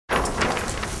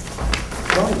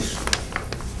Right.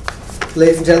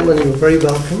 Ladies and gentlemen, you're very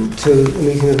welcome to a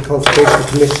meeting of the Conservation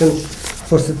Commission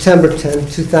for September 10,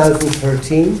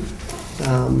 2013.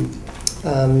 I'm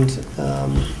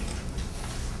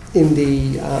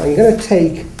going to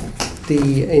take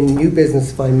in new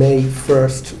business, if I may,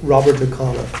 first, Robert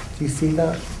O'Connor. Do you see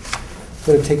that? I'm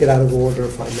going to take it out of order,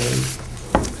 if I may.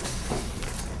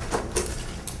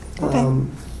 Okay.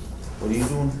 What are you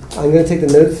doing? I'm going to take the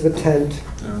notice of intent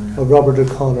of Robert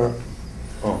O'Connor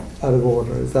out of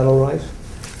order. Is that all right?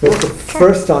 So it's the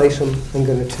first item I'm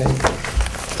going to take,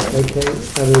 okay,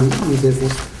 out of new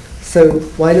business. So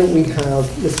why don't we have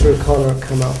Mr. O'Connor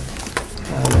come up?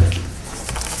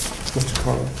 Mr.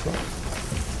 O'Connor.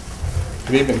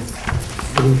 Good evening.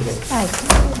 Good evening. Hi.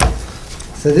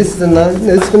 So this is a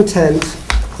notice of intent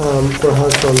for a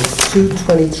house on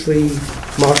 223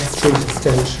 Market Street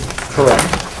Extension. Correct.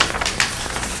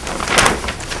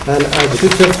 And I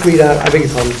should just read out, I beg your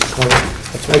pardon, Mr. O'Connor.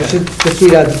 I should just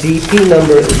read out the DP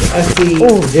number is pretty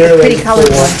colored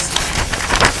SE084. ones.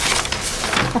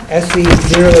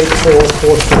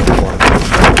 SE084471.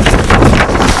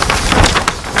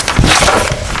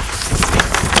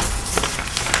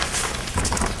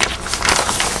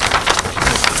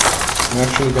 I'm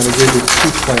actually going to give you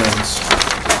two plans.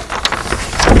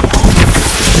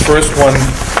 The first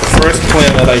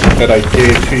plan that I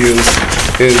gave to you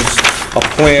is a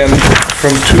plan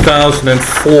from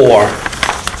 2004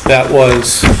 that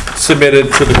was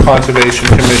submitted to the Conservation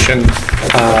Commission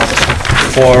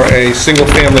for a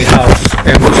single-family house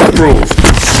and was approved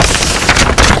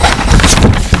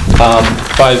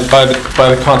by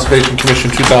the Conservation Commission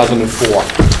 2004.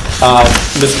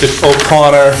 Mr.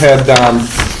 O'Connor had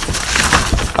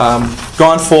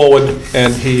gone forward,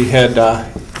 and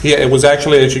it was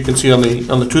actually, as you can see on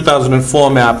the 2004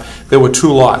 map, there were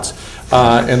two lots,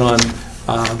 and on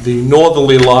the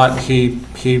northerly lot he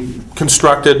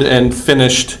constructed and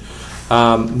finished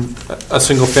a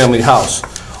single-family house.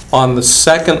 On the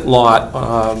second lot,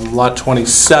 lot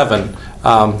 27,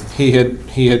 he had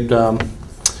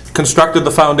constructed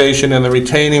the foundation and the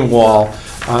retaining wall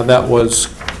that was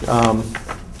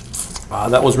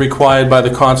required by the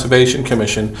Conservation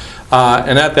Commission.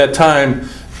 And at that time,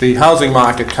 the housing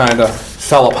market kind of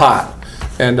fell apart.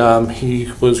 And he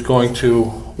was going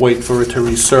to wait for it to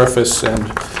resurface.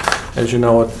 And as you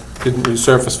know, it didn't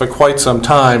resurface for quite some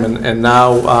time. And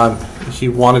now he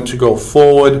wanted to go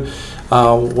forward.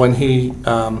 When he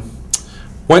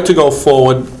went to go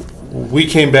forward, we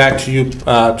came back to you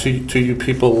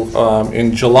people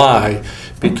in July,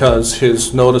 because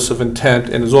his notice of intent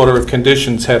and his order of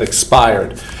conditions had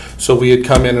expired. So we had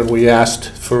come in and we asked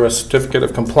for a certificate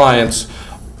of compliance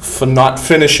for not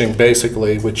finishing,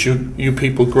 basically, which you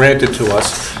people granted to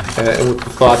us, with the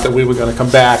thought that we were going to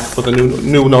come back for the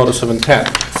new notice of intent,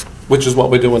 which is what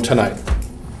we're doing tonight.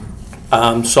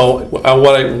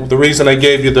 The reason I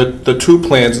gave you the two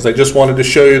plans is I just wanted to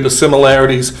show you the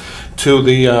similarities to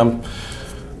the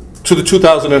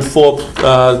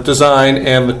 2004 design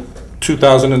and the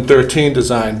 2013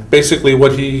 design. Basically,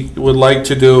 what he would like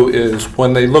to do is,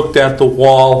 when they looked at the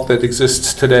wall that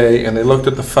exists today and they looked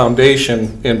at the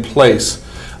foundation in place,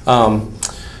 the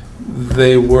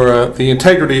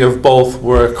integrity of both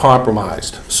were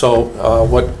compromised. So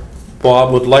what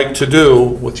Bob would like to do,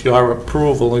 with your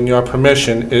approval and your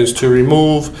permission, is to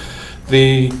remove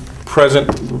the present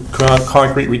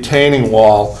concrete retaining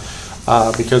wall,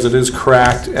 because it is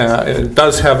cracked. It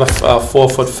does have a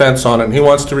 4-foot fence on it, and he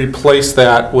wants to replace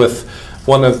that with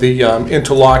one of the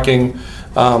interlocking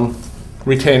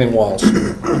retaining walls.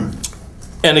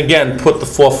 And again, put the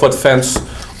 4-foot fence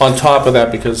on top of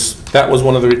that, because that was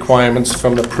one of the requirements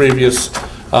from the previous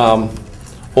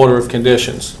order of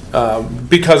conditions.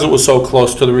 Because it was so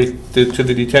close to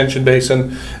the detention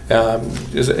basin,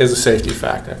 is a safety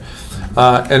factor.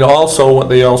 And also,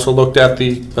 they also looked at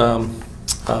the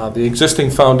existing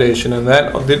foundation, and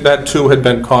that too had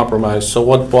been compromised. So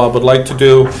what Bob would like to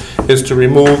do is to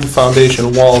remove the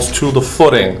foundation walls to the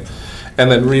footing, and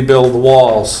then rebuild the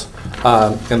walls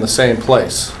in the same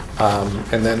place,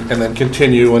 and then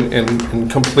continue and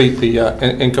complete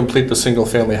the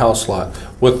single-family house lot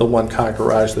with the one-car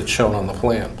garage that's shown on the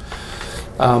plan.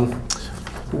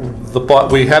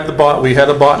 We had a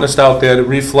botanist out there to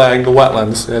reflag the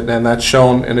wetlands, and that's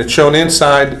shown, and it's shown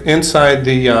inside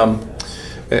the.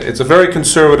 It's a very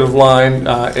conservative line,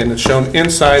 and it's shown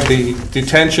inside the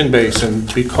detention basin,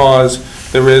 because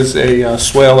there is a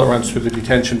swale that runs through the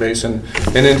detention basin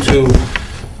and into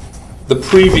the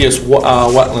previous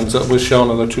wetlands that was shown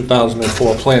on the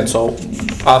 2004 plan. So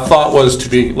our thought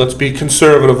was let's be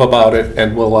conservative about it,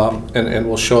 and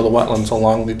we'll show the wetlands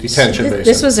along the detention basin.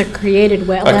 This was a created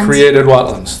wetland? A created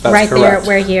wetlands, that's right correct. Right there,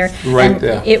 where here? Right and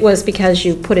there. It was because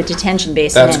you put a detention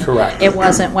basin in? That's correct. It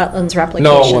wasn't wetlands replication?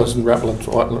 No,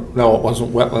 it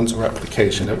wasn't wetlands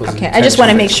replication, it was a Okay, I just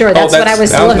want to detention make basin. sure, that's what I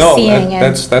was sort of seeing.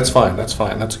 That's fine,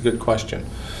 that's a good question.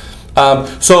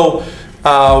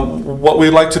 What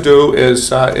we'd like to do is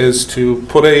to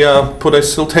put a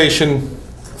siltation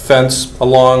fence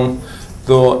along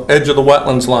the edge of the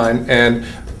wetlands line, and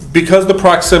because the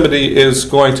proximity is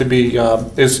going to be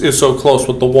is so close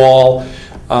with the wall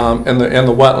and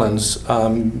the wetlands,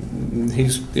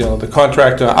 the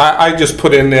contractor. I just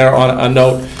put in there on a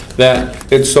note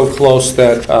that it's so close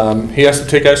that he has to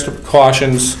take extra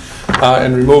precautions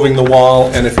in removing the wall,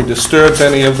 and if he disturbs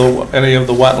any of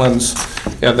the wetlands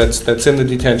that's in the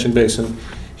detention basin,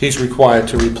 he's required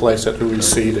to replace it or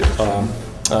reseed it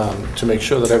to make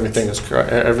sure that everything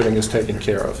is taken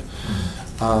care of.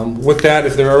 With that,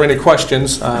 if there are any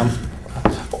questions,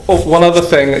 one other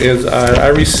thing is I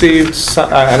received,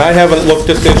 and I haven't looked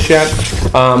at this yet,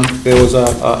 there was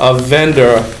a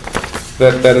vendor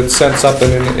that had sent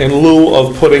something in lieu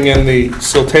of putting in the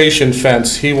siltation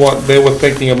fence. They were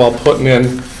thinking about putting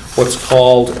in what's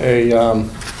called a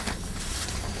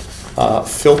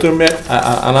filter mitt,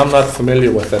 and I'm not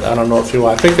familiar with it. I don't know if you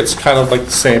are. I think it's kind of like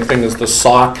the same thing as the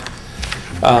sock.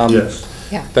 Yes.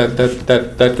 Yeah.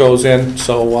 That goes in.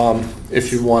 So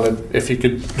if you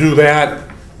could do that,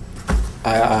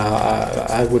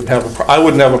 I wouldn't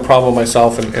have a problem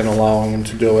myself in allowing him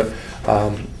to do it.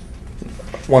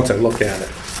 Once I look at it.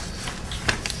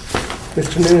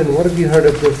 Mr. Noonan, what have you heard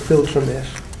of the filter mitt?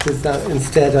 Is that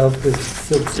instead of the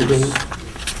silk screen?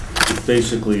 It's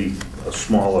basically a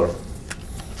smaller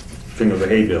thing of a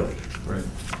hay bale. Right.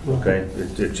 Okay,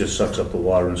 it just sucks up the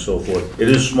water and so forth. It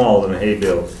is smaller than a hay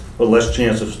bale, but less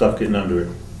chance of stuff getting under it.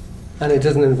 And it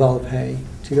doesn't involve hay?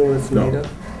 Do you know what it's made of?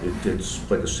 It's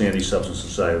like a sandy substance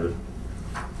inside of it,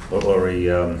 or a.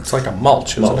 It's like a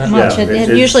mulch, isn't it? Mulch, Yeah,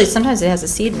 and usually, sometimes it has a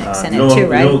seed mix in it too,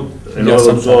 right? An Yeah, oil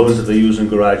sometimes. absorbent that they use in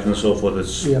garages and so forth,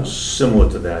 it's Yeah. similar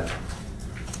to that.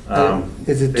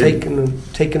 Is it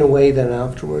taken away then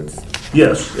afterwards?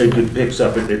 Yes, it picks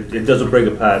up, it doesn't break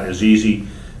apart as easy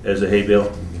as a hay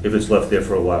bale if it's left there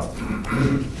for a while.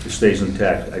 It stays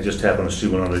intact. I just happened to see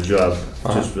one on a job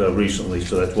just recently,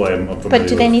 so that's why I'm familiar with it. But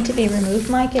do they need to be removed,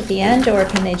 Mike, at the end, or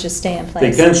can they just stay in They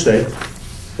place? can stay,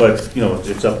 but,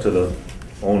 it's up to the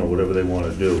owner, whatever they want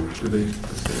to do. Do they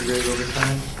disintegrate over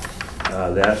time?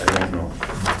 That, I don't know.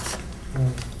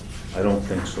 I don't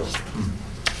think so.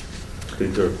 I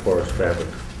think they're porous fabric.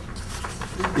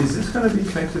 Is this going to be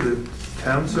connected to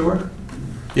town sewer?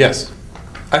 Yes.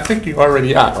 I think you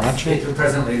already are, aren't you?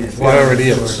 Presently, it's It already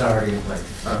is. It's already in place.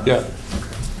 Yeah.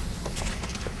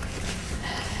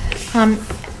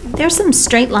 There's some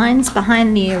straight lines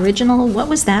behind the original. What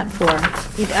was that for?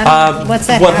 What's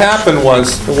that? What happened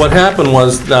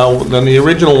was, now, on the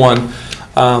original one,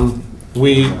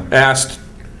 we asked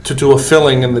to do a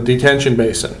filling in the detention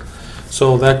basin.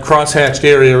 So that crosshatched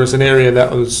area is an area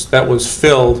that was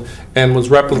filled and was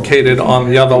replicated on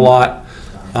the other lot.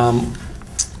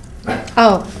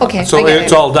 Oh, okay. So I get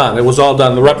it's it. all done. It was all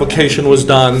done. The replication was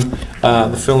done,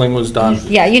 the filling was done.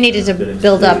 Yeah, you needed to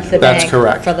build up the That's bank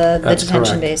correct. for the That's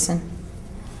detention correct. basin.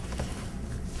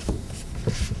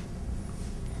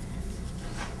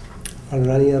 Are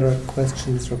there any other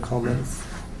questions or comments?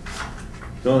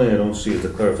 The only thing I don't see is the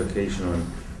clarification on,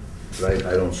 right,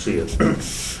 I don't see it, on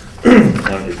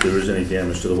if there is any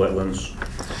damage to the wetlands.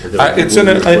 If there It's in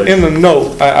the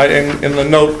note. In the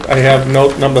note, I have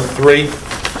note number 3.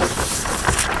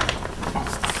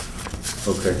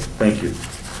 Okay, thank you.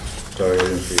 Sorry, I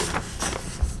didn't see it.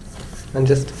 And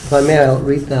just, if I may, I'll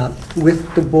read that.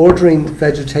 With the bordering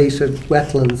vegetated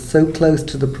wetlands so close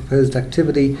to the proposed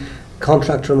activity,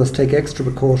 contractor must take extra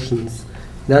precautions.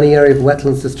 In any area of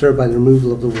wetlands disturbed by the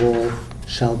removal of the wall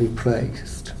shall be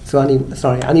replaced. So any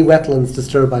wetlands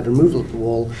disturbed by the removal of the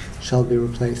wall shall be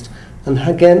replaced. And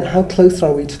again, how close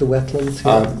are we to the wetlands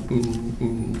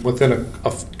here? Within a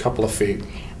couple of feet.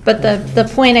 But the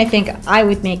point I think I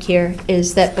would make here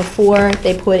is that before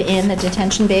they put in the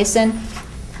detention basin,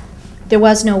 there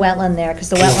was no wetland there, because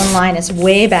the wetland line is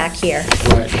way back here.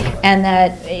 Right. And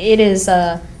that it is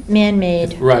a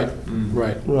man-made, Right,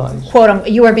 right. Right.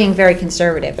 you are being very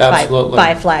conservative Absolutely.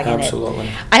 by flagging it. Absolutely.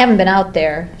 I haven't been out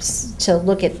there to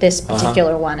look at this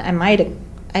particular one.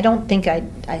 I don't think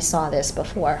I saw this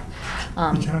before.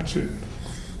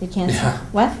 You can't, Yeah.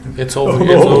 what? It's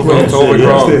overgrown. It's overgrown, you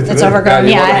wanna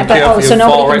yeah, be but, careful, so you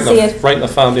fall nobody can see it? Right in the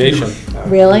foundation.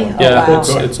 Really? Oh, Yeah, wow.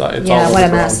 it's all Yeah, what a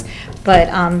overgrown. mess. But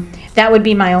that would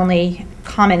be my only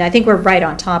comment. I think we're right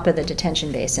on top of the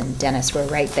detention basin, Dennis, we're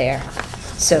right there.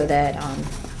 So that,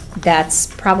 that's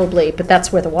probably, but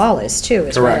that's where the wall is too,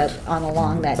 is right Correct. on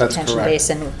along that That's detention correct.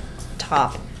 basin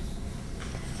top.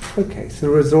 Okay, so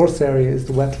the resource area is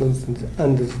the wetlands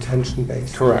and the detention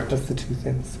basin. Correct. That's the two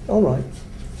things. All right.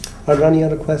 Are there any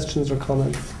other questions or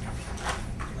comments?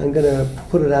 I'm going to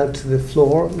put it out to the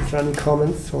floor. Is there any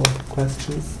comments or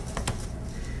questions?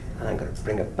 And I'm going to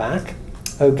bring it back.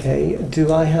 Okay,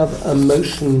 do I have a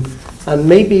motion? And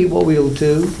maybe what we'll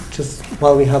do, just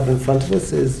while we have it in front of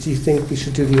us, is do you think we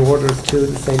should do the orders too at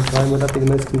the same time? Would that be the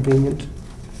most convenient?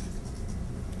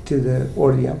 Do the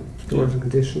order, yeah, the order of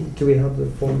condition. Do we have the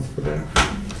forms for that?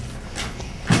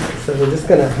 So we're just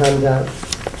going to hand out.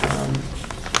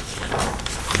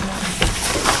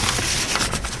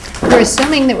 We're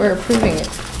assuming that we're approving it.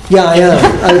 Yeah, I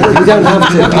am. We don't have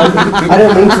to. I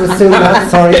don't mean to assume that,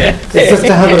 sorry. It's just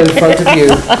to have it in front of you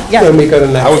Yeah. when we go to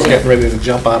next. I was getting ready to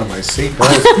jump out of my seat.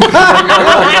 Oh,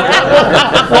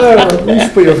 you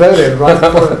should put your vote in, right?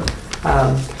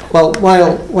 Well,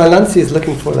 while Nancy is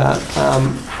looking for that,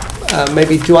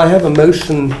 maybe do I have a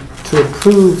motion to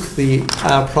approve the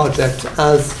project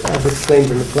as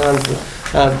explained in the plans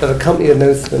that accompany a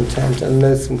notice of intent and a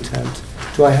notice of intent?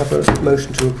 Do I have a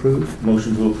motion to approve?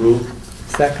 Motion to approve?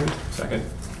 Second? Second.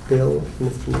 Bill,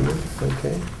 Mr. Newman,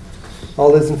 okay.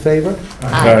 All those in favour?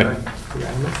 Aye.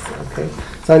 Unanimous, okay.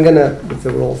 So I'm going to, if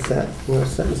we're all set, we're all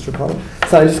set, Mr. O'Connell.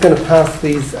 So I'm just going to pass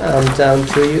these down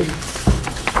to you.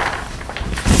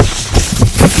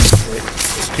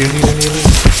 Do you need any of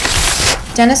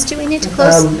these? Dennis, do we need to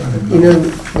close? You know,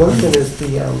 one thing is the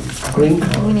green We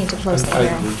card. need to close the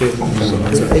hearing.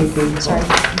 The eight green card.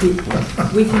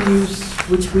 Sorry. We can use,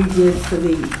 which we did for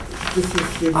the, this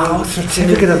is the. Oh,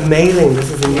 certificate of mailing, this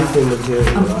is a new thing we're doing,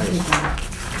 I'm right. looking for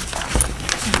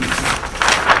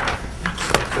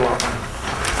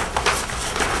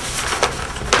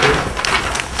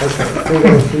Okay, so we're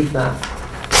going to keep that.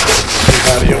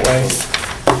 Out of your way.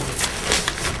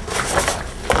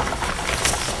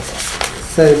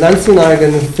 So Nancy and I are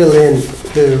going to fill in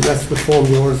the rest of the form,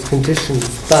 the orders,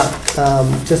 conditions, but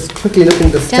just quickly looking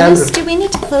at the Dennis, standard. do we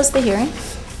need to close the hearing?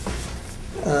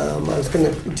 I was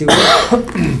going to do.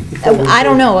 I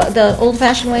don't know. The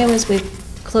old-fashioned way was we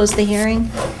closed the hearing,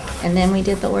 and then we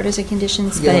did the orders of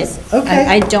conditions, but Yes. Okay.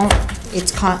 I don't,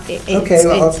 it's, Okay,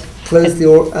 well, I'll close the,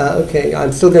 okay,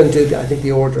 I'm still going to do, I think,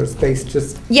 the orders based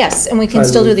just. yes, and we can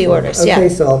still do the orders, Okay, yeah.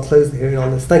 so I'll close the hearing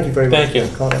on this. Thank you very much. Thank you.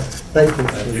 Mr. O'Connell. Thank you.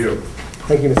 Thank you.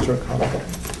 Thank you, Mr. O'Connell.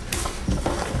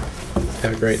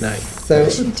 Have a great night. So,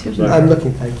 I'm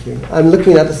looking, thank you. I'm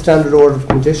looking at the standard order of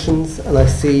conditions, and I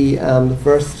see the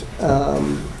first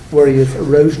where he is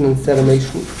erosion and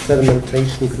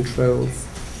sedimentation controls.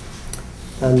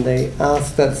 And they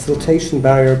ask that siltation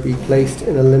barrier be placed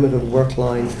in a limit of work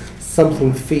line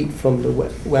something feet from the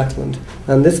wetland.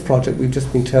 And this project, we've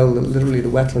just been told that literally the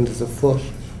wetland is a foot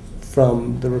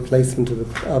from the replacement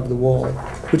of the wall,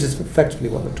 which is effectively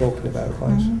what we're talking about,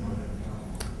 right? Mhm.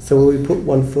 So will we put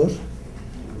 1 foot?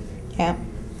 Yeah.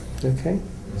 Okay.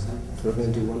 So we're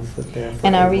going to do 1 foot there. for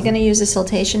And are we everyone. going to use a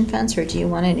siltation fence, or do you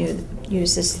want to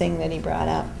use this thing that he brought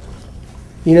up?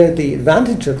 You know, the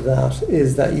advantage of that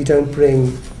is that you don't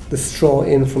bring the straw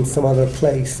in from some other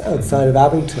place outside of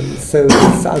Abington. So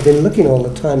I've been looking all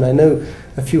the time. I know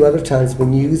a few other towns have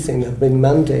been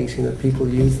mandating that people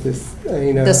use this,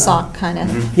 The sock kind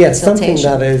of yeah, something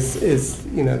siltation. that is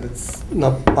that's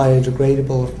not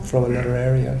biodegradable from another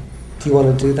area. Do you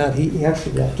want to do that? He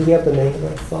actually, do we have the name of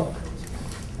that sock?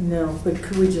 No, but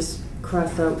could we just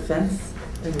cross out fence?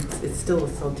 And it's still a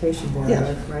siltation Yeah.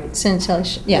 barrier, right?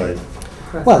 Siltation, yeah. Right.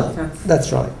 Cross Well, out fence.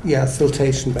 that's right. Yeah,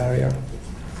 siltation barrier.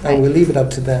 Right. And we'll leave it up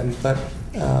to them, but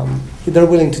they're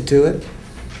willing to do it.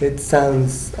 It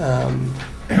sounds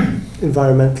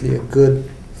environmentally a good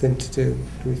thing to do,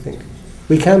 we think.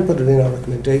 We can put it in our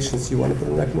recommendations. Do you want to put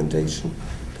in a recommendation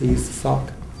to use the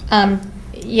sock?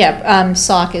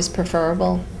 Sock is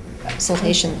preferable.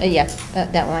 Siltation, yeah,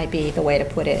 that might be the way to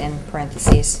put it in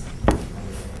parentheses.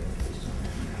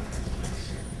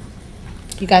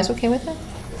 You guys okay with that?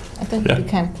 I think it'd be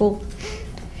kind of cool.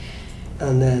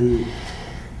 And then,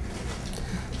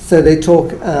 so they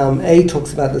talk, A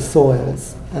talks about the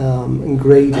soils and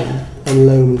grading and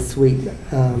loam and sweet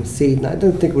seed. And I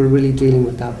don't think we're really dealing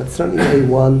with that, but certainly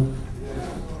A1,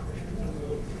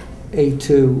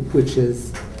 A2, which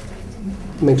is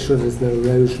make sure there's no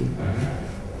erosion.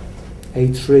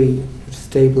 A3, which is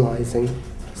stabilizing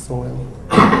soil.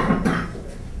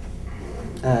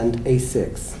 and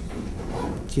A6.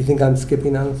 Do you think I'm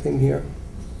skipping anything here?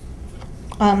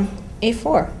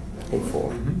 A4,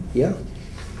 A4, yeah?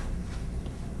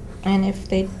 and if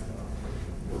they,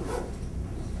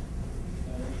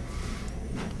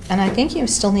 and I think you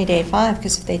still need A5,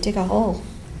 because if they dig a hole,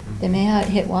 they may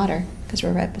hit water, because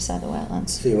we're right beside the wetlands.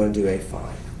 So you want to do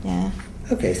A5? Yeah.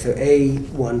 Okay, so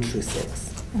A1 through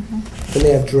 6. Mhm. Then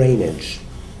they have drainage.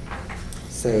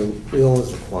 So we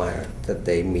always require that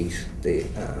they meet the,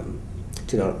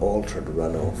 do not alter the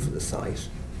runoff of the site.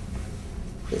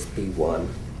 There's B1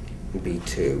 and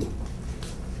B2.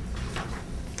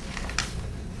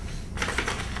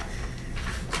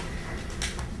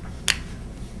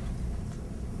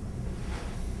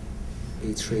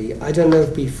 B3. I don't know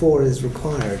if B4 is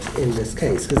required in this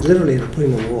case, because literally they're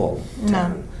putting a wall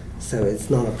down. So it's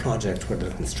not a project where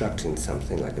they're constructing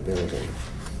something like a building.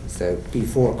 So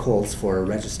B4 calls for a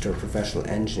registered professional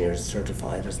engineer to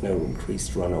certify there's no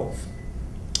increased runoff.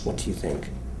 What do you think?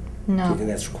 No. Do you think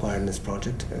that's required in this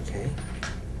project? Okay.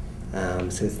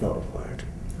 So it's not required.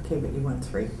 Okay, but you want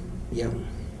 3. Yeah.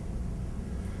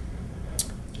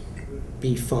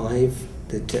 B5,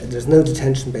 there's no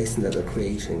detention basin that they're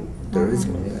creating. There is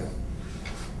one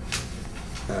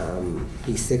though.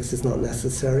 B6 is not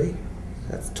necessary.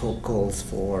 That's talk calls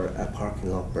for a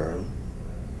parking lot berm.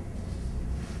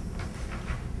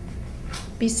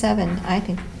 B7, I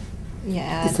think,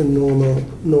 yeah. It's a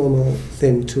normal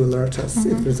thing to alert us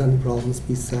if Mhm. there's any problems.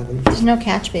 B7. There's no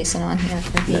catch basin on here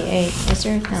for B8, is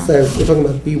there? No. So we're talking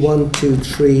about B1, 2,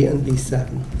 3, and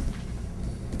B7.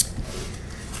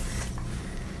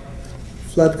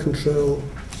 Flood control.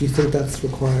 Do you think that's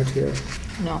required here?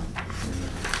 No.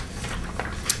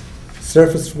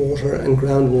 Surface water and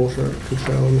groundwater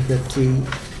control, looking at G.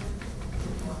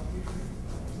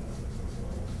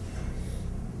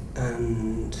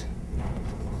 And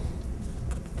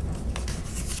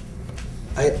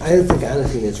I don't think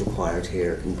anything is required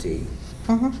here in D.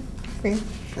 Agree.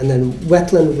 And then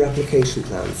wetland replication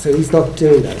plan. So he's not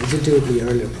doing that. He did do it in the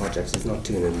earlier projects. He's not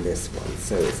doing it in this one.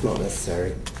 So it's not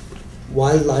necessary.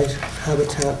 Wildlife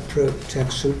habitat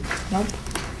protection. Nope.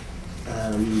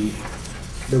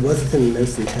 There was a thing in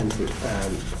most intent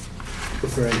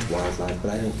referring to wildlife,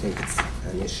 but I don't think it's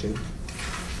an issue.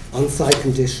 On-site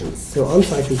conditions. So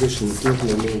on-site conditions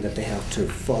usually mean that they have to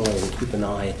follow and keep an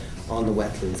eye on the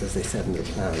wetlands as they said in their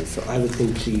plans. So I would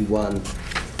think G1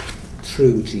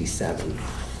 through G7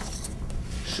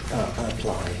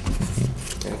 apply.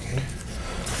 Okay.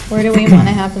 Where do we want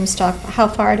to have them stock, how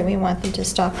far do we want them to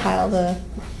stockpile the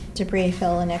debris,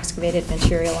 fill, and excavated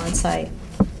material on site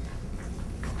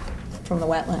from the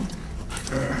wetland?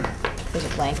 There's a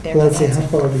blank there. Nancy, how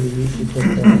far do you usually put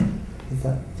that? Is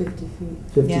that 50 feet.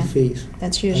 50 Yeah. feet?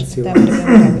 That's usually, That's your- that would have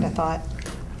been what I would have thought.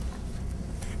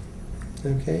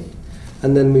 Okay.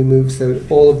 And then we move, so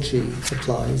all of G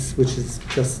applies, which is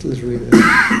just literally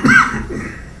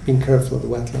being careful of the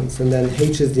wetlands. And then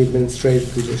H is the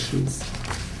administrative conditions.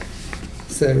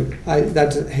 So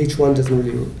that H1 doesn't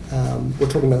really, we're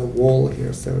talking about a wall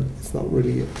here, so it's not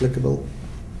really applicable.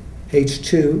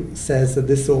 H2 says that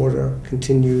this order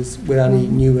continues with any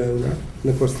new owner.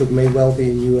 And of course, there may well be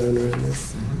a new owner in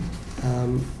this.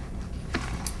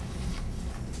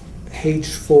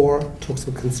 H4 talks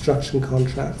about construction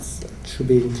contracts, should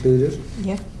be included.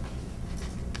 Yep.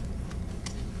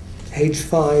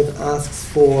 H5 asks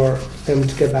for them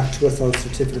to get back to us on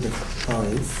certificate of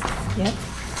compliance. Yep.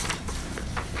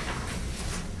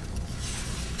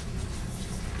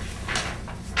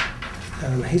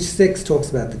 H6 talks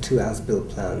about the 2 as-built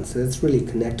plans, so it's really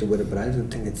connected with it, but I don't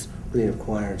think it's really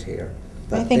required here.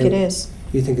 But I think it is.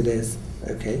 You think it is?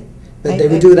 Okay. But they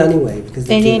would do it anyway because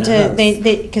They they're need doing a to, house.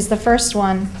 because the first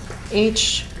one,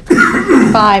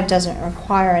 H5 doesn't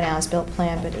require an as-built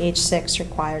plan, but H6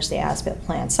 requires the as-built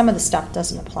plan. Some of the stuff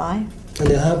doesn't apply. And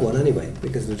they'll have one anyway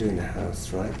because they're doing the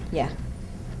house, right? Yeah.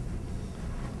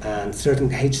 And certain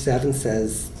H7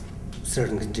 says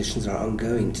certain conditions are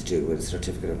ongoing to do with a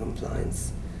certificate of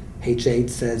compliance. H8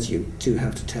 says you do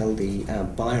have to tell the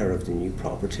buyer of the new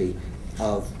property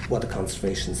of what the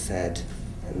conservation said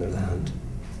in their land.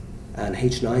 And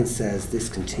H9 says this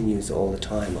continues all the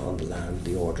time on the land,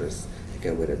 the orders that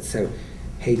go with it. So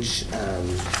H7,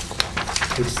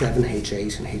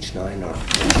 H8 and H9 are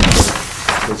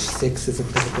H6 is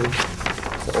applicable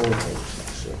to all of them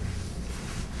actually.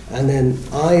 And then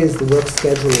I is the work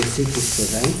schedule and sequence of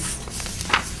events.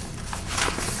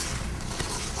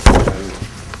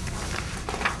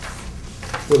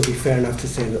 Would it be fair enough to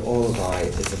say that all of I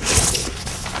is applicable?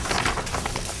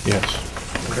 Yes.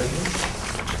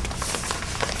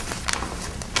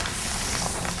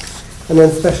 And then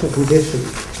special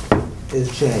conditions. is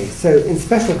J. So in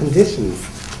special conditions,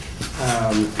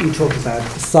 you talk about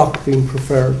SOC being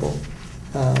preferable.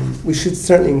 We should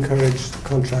certainly encourage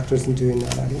contractors in doing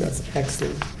that. I think that's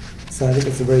excellent. So I think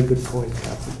it's a very good point,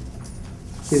 Catherine.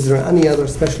 Is there any other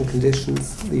special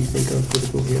conditions that you think are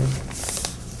critical here?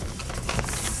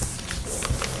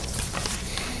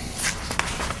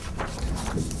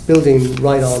 Building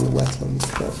right on the wetlands,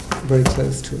 but very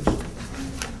close to it.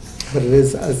 But it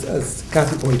is, as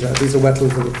Kathy pointed out, these are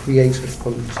wetlands that were created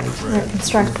from the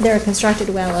change. They're a constructed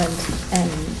wetland, and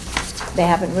they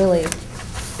haven't really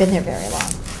been there very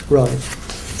long. Right.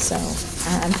 So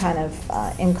I'm kind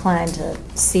of inclined to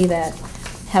see that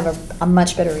have a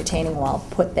much better retaining wall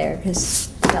put there, because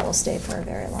that will stay for a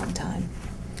very long time.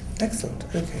 Excellent,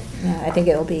 okay. Yeah, I think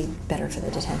it'll be better for the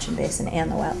detention basin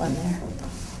and the wetland there.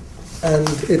 And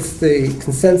it's the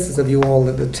consensus of you all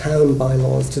that the town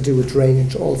bylaws to do with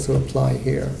drainage also apply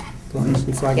here, right?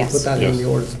 And so I can Yes. put that in Yes. the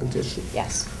orders of condition.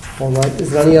 Yes. All right, is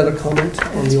there any other comment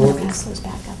on the Pass orders? those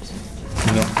back up.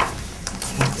 No.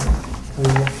 Are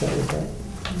you okay with that?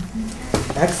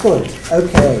 Excellent,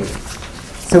 okay.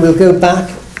 So we'll go back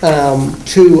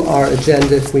to our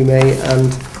agenda, if we may,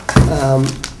 and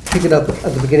pick it up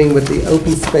at the beginning with the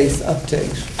open space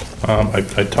update.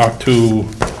 I talked to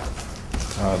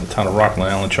the town of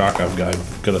Rockland, Alan Chalk. I've got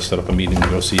to set up a meeting to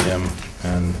go see him,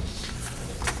 and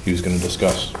he was going to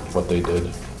discuss what they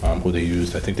did, who they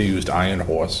used. I think they used Iron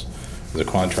Horse as a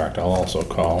contract. I'll also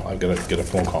call. I've got to get a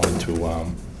phone call into, I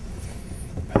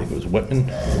think it was Whitman,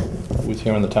 who was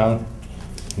here in the town,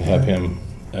 and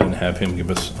have him give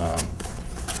us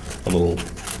a little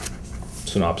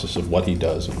synopsis of what he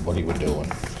does and what he would do,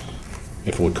 and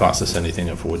if it would cost us anything,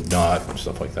 if it would not,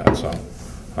 stuff like that. So,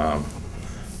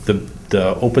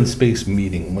 the open space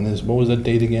meeting, what was that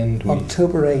date again?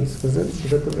 October 8th, was it?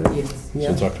 Was it the Yes. Yeah.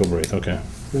 So it's October 8th, okay.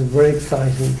 It was very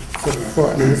exciting.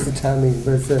 I mean, this is a town meeting,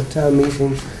 but it's a town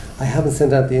meeting. I haven't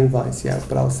sent out the invites yet,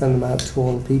 but I'll send them out to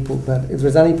all the people. But if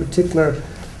there's any particular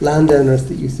landowners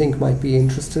that you think might be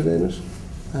interested in it,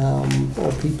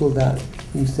 or people that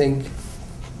you think,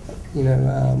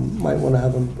 might want to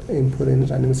have an input in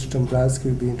it, I know Mr. Dombrowski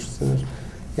would be interested in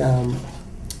it.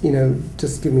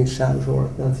 Just give me a shout or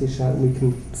Nancy a shout, and we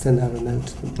can send out a note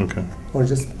to them. Okay. Or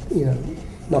just,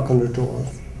 knock on their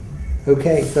doors.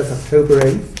 Okay, so that's October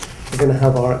 8th. We're going to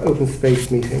have our open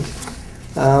space meeting.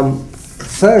 I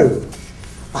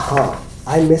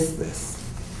missed this.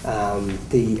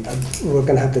 We're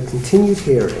going to have the continued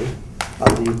hearing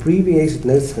of the abbreviated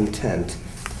notice of intent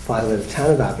filed by the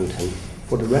town of Abington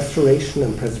for the restoration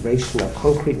and preservation of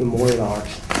concrete memorial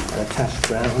arch and attached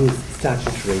grounds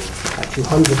statutory at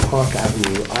 200 Park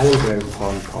Avenue, Island Grove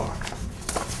Pond Park.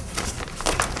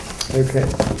 Okay.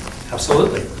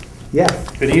 Absolutely. Yes.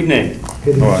 Good evening.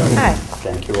 Good evening. Hi.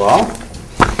 Thank you all.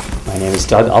 My name is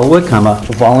Doug Ulwick. I'm a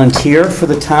volunteer for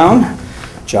the town.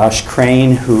 Josh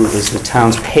Crane, who is the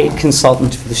town's paid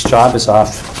consultant for this job, is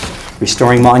off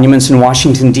restoring monuments in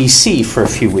Washington, D.C. for a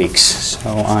few weeks. So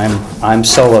I'm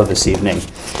solo this evening.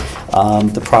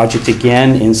 The project,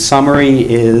 again, in summary,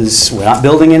 is we're not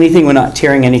building anything, we're not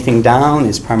tearing anything down.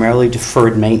 It's primarily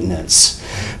deferred maintenance.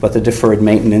 But the deferred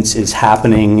maintenance is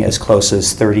happening as close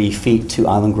as 30 feet to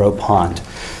Island Grove Pond.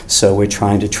 So we're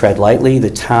trying to tread lightly.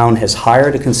 The town has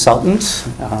hired a consultant,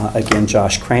 again,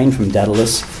 Josh Crane from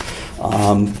Daedalus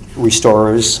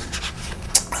Restorers,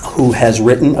 who has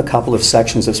written a couple of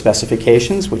sections of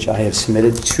specifications, which I have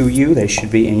submitted to you. They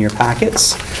should be in your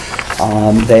packets.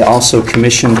 They also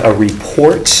commissioned a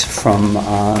report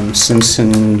from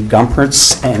Simpson,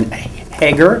 Gumpertz, and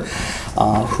Hager,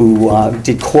 who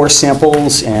did core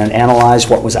samples and analyzed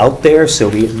what was out there so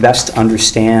we best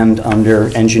understand under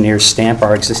engineer's stamp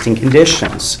our existing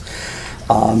conditions.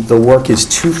 The work is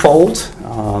twofold.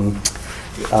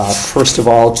 First of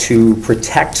all, to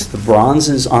protect the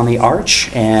bronzes on the arch,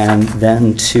 and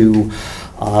then to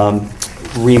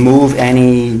remove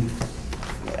any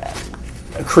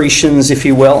accretions, if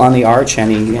you will, on the arch,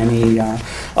 any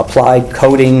applied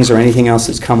coatings or anything else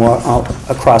that's come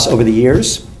across over the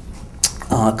years.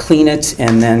 Clean it,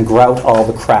 and then grout all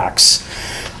the cracks.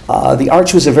 The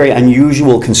arch was a very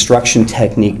unusual construction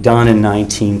technique done in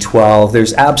 1912.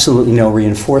 There's absolutely no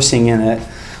reinforcing in it.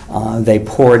 They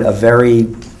poured a very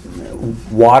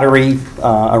watery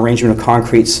arrangement of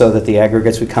concrete so that the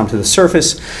aggregates would come to the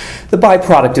surface. The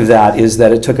byproduct of that is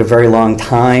that it took a very long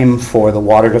time for the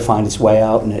water to find its way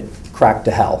out, and it cracked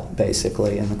to hell,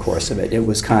 basically, in the course of it. It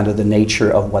was kind of the nature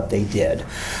of what they did.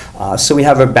 So we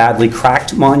have a badly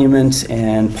cracked monument,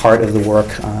 and part of the work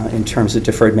in terms of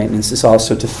deferred maintenance is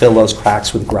also to fill those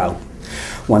cracks with grout.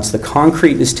 Once the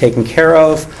concrete is taken care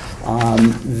of,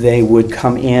 They would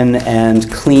come in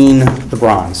and clean the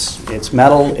bronze. It's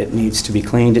metal, it needs to be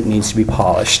cleaned, it needs to be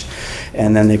polished.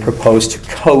 And then they propose to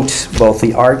coat both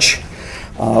the arch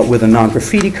with a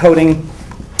non-graffiti coating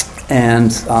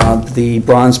and the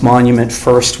bronze monument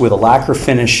first with a lacquer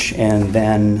finish, and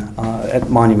then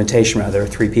monumentation, rather, there are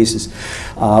 3 pieces,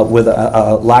 with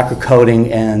a lacquer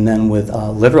coating, and then with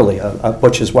literally a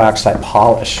butcher's wax type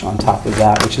polish on top of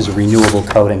that, which is a renewable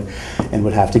coating, and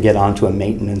would have to get onto a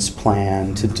maintenance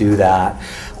plan to do that.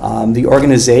 The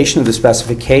organization of the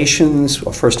specifications,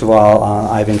 well, first of all,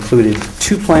 I've included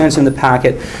 2 plans in the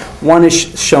packet. One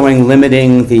is showing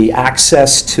limiting the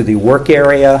access to the work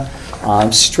area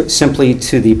simply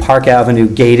to the Park Avenue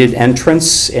gated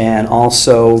entrance, and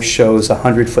also shows a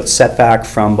 100-foot setback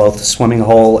from both the swimming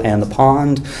hole and the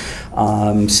pond,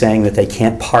 saying that they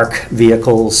can't park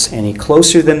vehicles any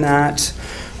closer than that.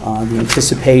 The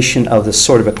anticipation of the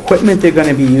sort of equipment they're going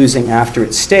to be using after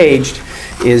it's staged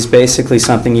is basically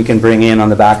something you can bring in on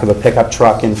the back of a pickup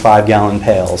truck in 5-gallon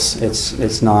pails.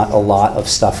 It's not a lot of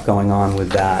stuff going on with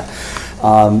that.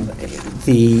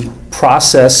 The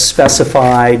process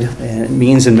specified,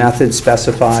 means and methods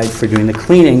specified for doing the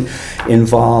cleaning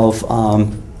involve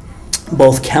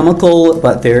both chemical,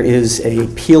 but there is a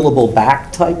peelable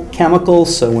back type chemical,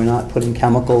 so we're not putting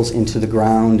chemicals into the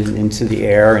ground and into the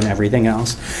air and everything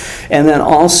else. And then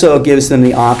also gives them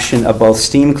the option of both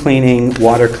steam cleaning,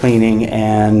 water cleaning,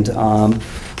 and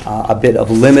a bit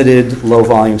of limited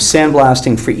low-volume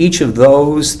sandblasting. For each of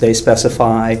those, they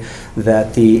specify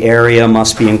that the area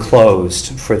must be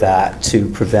enclosed for that to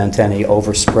prevent any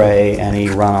overspray, any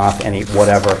runoff, any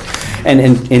whatever. And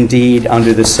indeed,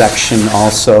 under this section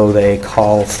also, they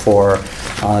call for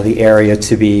the area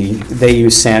to be, they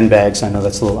use sandbags. I know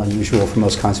that's a little unusual for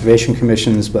most conservation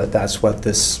commissions, but that's what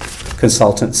this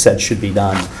consultant said should be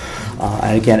done.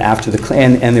 And again, after the,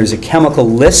 and there's a chemical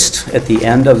list at the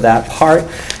end of that part,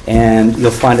 and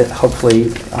you'll find it,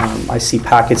 hopefully, I see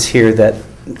packets here that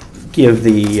give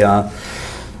the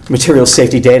material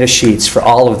safety data sheets for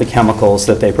all of the chemicals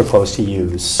that they propose to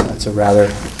use. It's a rather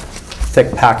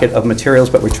thick packet of materials,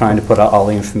 but we're trying to put out all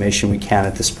the information we can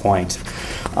at this point.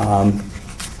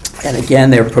 And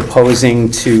again, they're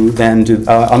proposing to then do,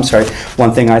 I'm sorry,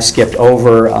 one thing I skipped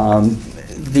over,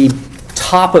 the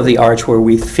top of the arch where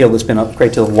we feel there's been a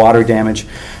great deal of water damage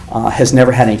has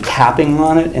never had any capping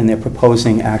on it, and they're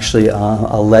proposing actually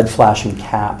a lead flashing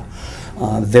cap.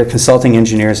 Their consulting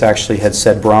engineers actually had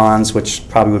said bronze, which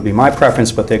probably would be my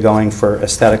preference, but they're going for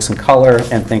aesthetics and color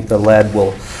and think the lead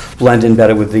will blend in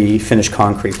better with the finished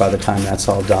concrete by the time that's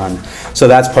all done. So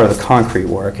that's part of the concrete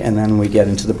work, and then we get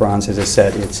into the bronze. As I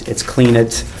said, it's clean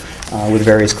it with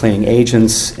various cleaning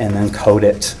agents, and then coat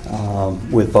it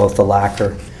with both the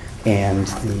lacquer and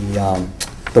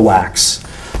the wax.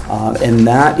 And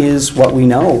that is what we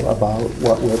know about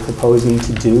what we're proposing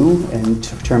to do in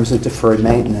terms of deferred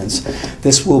maintenance.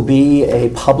 This will be a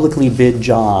publicly bid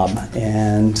job,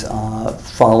 and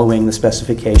following the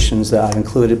specifications that I've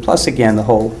included, plus again the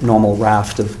whole normal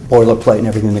raft of boilerplate and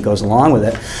everything that goes along with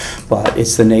it. But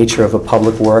it's the nature of a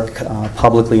public work,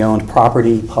 publicly owned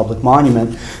property, public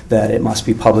monument, that it must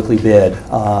be publicly bid.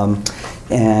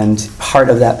 And part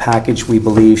of that package, we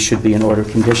believe, should be an order of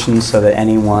conditions so that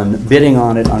anyone bidding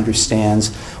on it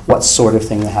understands what sort of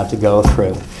thing they have to go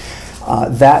through.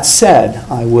 That said,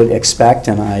 I would expect,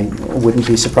 and I wouldn't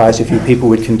be surprised if you people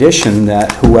would condition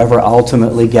that whoever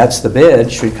ultimately gets the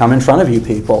bid should come in front of you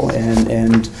people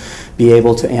and be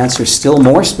able to answer still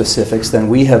more specifics than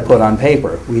we have put on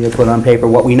paper. We have put on paper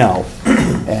what we know,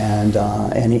 and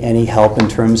any help in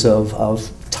terms of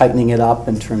tightening it up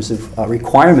in terms of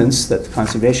requirements that the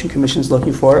Conservation Commission is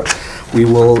looking for, we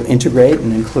will integrate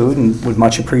and include and would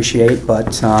much appreciate,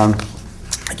 but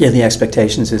again, the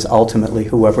expectations is ultimately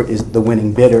whoever is the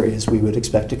winning bidder is we would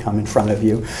expect to come in front of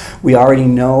you. We already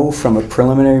know from a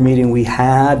preliminary meeting we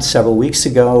had several weeks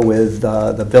ago with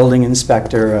the building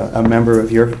inspector, a member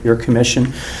of your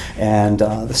commission, and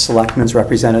the selectmen's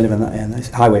representative and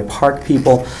the highway park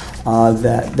people,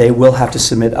 that they will have to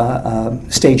submit a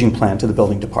staging plan to the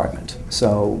building department.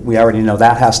 So we already know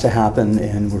that has to happen,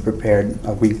 and we're prepared.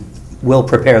 We will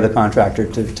prepare the contractor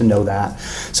to know that.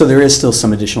 So there is still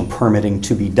some additional permitting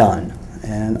to be done.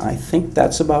 And I think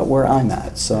that's about where I'm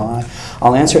at. So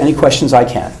I'll answer any questions I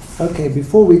can. Okay,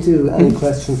 before we do, any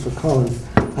questions for Colin?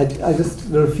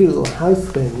 There are a few little house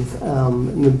things.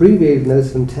 An abbreviated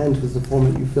notice of intent was the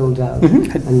form that you filled out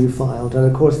and you filed. And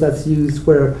of course that's used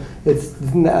where it's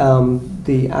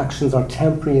the actions are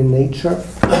temporary in nature.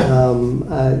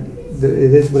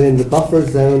 It is within the buffer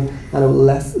zone, and it will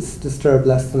disturb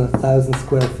less than 1,000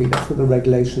 square feet. That's what the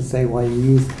regulations say, why you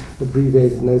use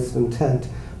abbreviated notice of intent.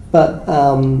 But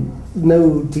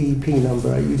no DEP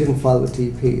number, you didn't file with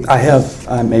DEP? I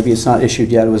have, maybe it's not issued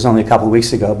yet, it was only a couple of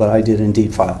weeks ago, but I did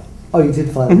indeed file. Oh, you did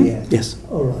file yet? Yes.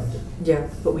 All right. Yeah,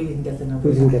 but we didn't get the number.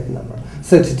 We didn't get the number.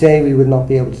 So today we would not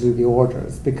be able to do the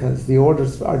orders because the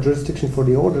orders, our jurisdiction for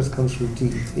the orders comes from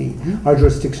DEP. Our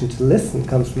jurisdiction to listen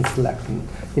comes from Selectmen,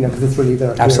 you know, because it's really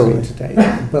their hearing today.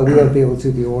 But we won't be able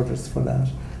to do the orders for that.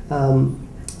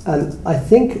 And I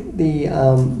think the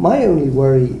my only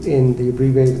worry in the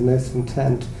abbreviated notice of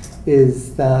intent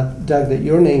is that, Doug, that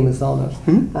your name is on it,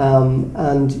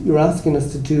 and you're asking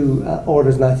us to do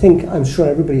orders. And I'm sure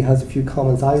everybody has a few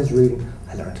comments. I was reading,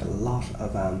 I learned a lot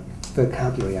of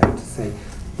vocabulary, I have to say.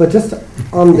 But just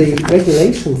on the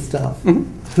regulation stuff,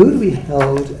 who do we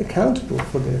hold accountable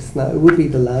for this? Now, it would be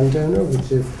the landowner,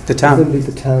 which is the town. presumably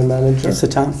the town manager. It's the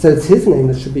town. So it's his name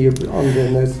that should be on the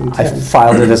notice of intent. I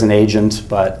filed it as an agent,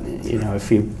 but you know,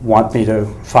 if you want me to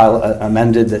file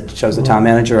amended that shows the town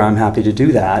manager, I'm happy to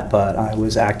do that. But I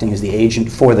was acting as the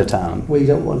agent for the town. Well, you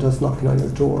don't want us knocking on your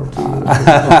door, do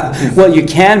you? Well, you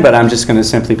can, but I'm just going to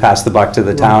simply pass the buck to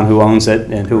the town who owns it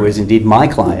and who is indeed my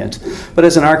client. But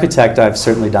as an architect, I've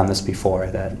certainly done this before.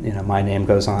 That you know, my name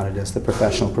goes on it as the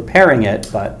professional preparing it,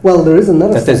 but well, there is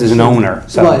another that this is an owner.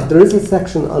 So. Right, there is a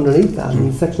section underneath that,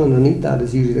 and the section underneath that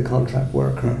is usually the contract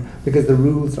worker, because the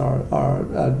rules are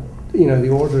you know, the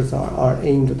orders are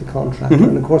aimed at the contractor,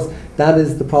 and of course that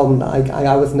is the problem. That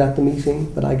I wasn't at the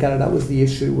meeting, but I gather that was the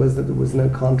issue, was that there was no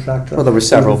contractor. Well, there were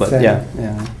several, but yeah.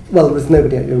 Well, there was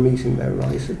nobody at your meeting there,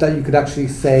 right? That you could actually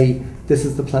say, this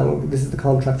is the plan, this is the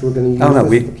contractor we're going to use. Oh no,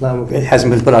 this is the plan we're going it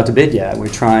hasn't been put out to bid yet. We're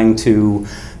trying to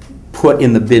put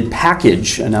in the bid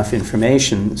package enough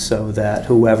information so that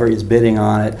whoever is bidding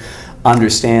on it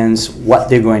understands what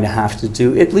they're going to have to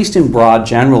do, at least in broad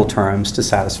general terms, to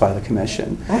satisfy the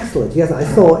commission. Excellent. Yes, I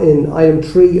saw in item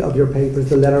 3 of your papers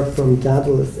the letter from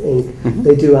Daedalus Inc.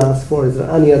 They do ask for, is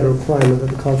there any other requirement that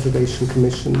the Conservation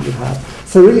Commission would have?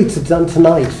 So really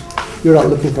tonight, you're not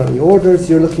looking for any orders,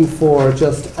 you're looking for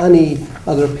just any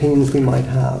other opinions we might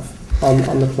have on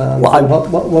the plan. Well, and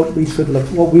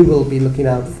what we will be looking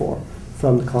out for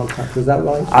from the contractor, is that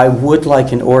right? I would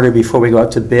like an order before we go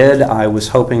out to bid. I was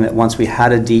hoping that once we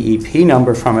had a DEP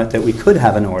number from it that we could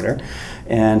have an order.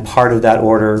 And part of that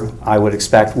order, I would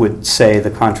expect, would say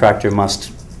the contractor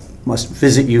must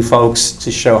visit you folks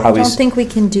to show how he's... I don't think we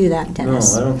can do that,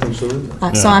 Dennis. No, I don't think so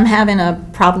either. So I'm having a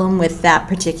problem with that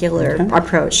particular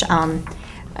approach.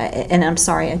 And I'm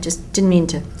sorry, I just didn't mean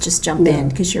to just jump in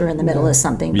because you're in the middle of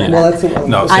something. But,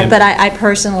 I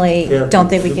personally don't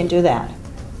think we can do that.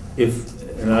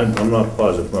 And I'm not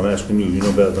positive, I'm asking you, you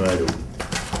know better than I do.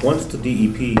 Once the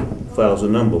DEP files a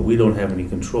number, we don't have any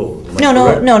control. Am I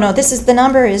correct? No, this is, the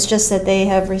number is just that they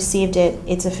have received it,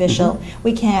 it's official.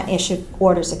 We can't issue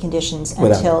orders of conditions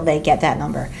until they get that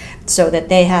number. So that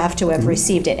they have to have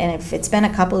received it. And if it's been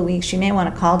a couple of weeks, you may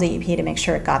want to call DEP to make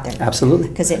sure it got there. Absolutely.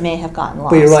 Because it may have gotten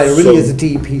lost. But you're right, it really is a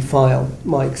DEP file,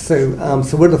 Mike. So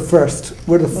we're the first,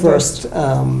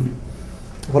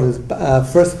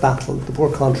 first battle the poor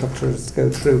contractors go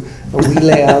through, and we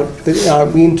lay out,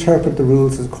 we interpret the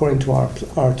rules according to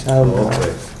our town law.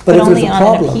 Okay. But if only there's a on an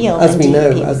problem, appeal, as we then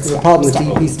know, DEP as there's a problem, the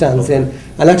steps DEP stands in,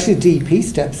 and actually DEP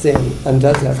steps in and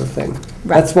does everything.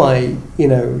 Right. That's why, you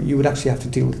know, you would actually have to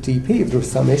deal with DEP if there were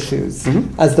some issues,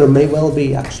 as there may well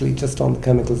be actually just on the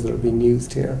chemicals that are being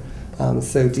used here.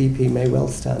 So DEP may well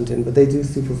stand in, but they do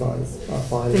supervise our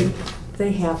filing.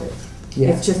 They have it. Yeah.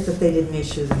 It's just that they didn't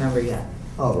issue the number yet.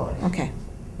 All right. Okay.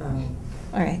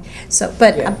 All right. So,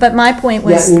 but my point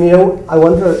was. Yeah, you know, I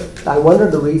wonder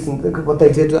the reason. What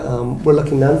they did.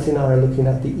 Nancy and I are looking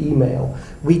at the email.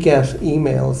 We get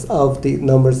emails of the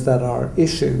numbers that are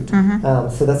issued.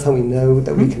 So that's how we know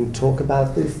that we can talk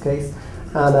about this case.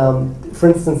 And for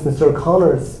instance, Mr.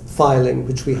 O'Connor's filing,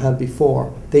 which we had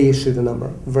before, they issued a number,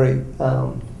 very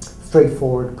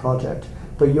straightforward project.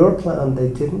 But your plan, they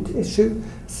didn't issue.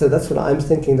 So that's what I'm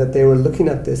thinking, that they were looking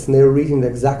at this and they were reading the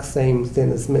exact same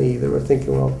thing as me. They were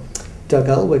thinking, well, Doug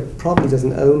Elwick probably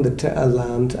doesn't own the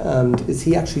land, and is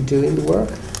he actually doing the work,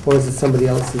 or is it somebody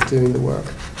else who's doing the work?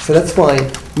 So that's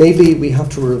why maybe we have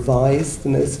to revise the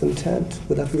notice of intent.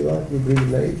 Would that be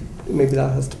right? Maybe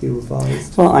that has to be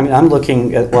revised. Well, I mean, I'm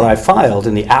looking at what I filed,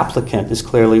 and the applicant is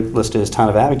clearly listed as Town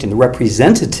of Abington. The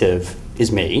representative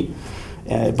is me.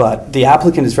 But the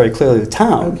applicant is very clearly the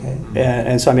town. Okay.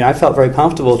 And so, I mean, I felt very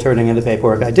comfortable turning in the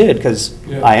paperwork I did, because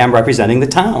I am representing the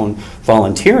town,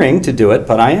 volunteering to do it,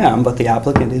 but I am, but the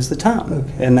applicant is the town.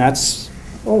 Okay. And that's,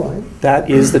 all right. that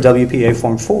is the WPA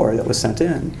Form 4 that was sent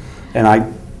in. And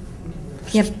I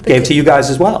gave to you guys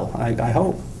as well, I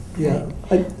hope. Yeah.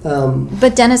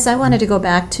 But Dennis, I wanted to go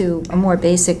back to a more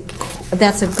basic,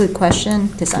 that's a good question,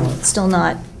 because I'm still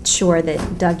not sure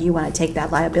that, Doug, you want to take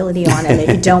that liability on and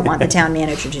that you don't want the town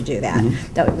manager to do that.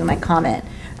 That would be my comment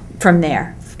from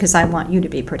there, because I want you to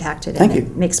be protected. Thank and you.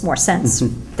 It makes more sense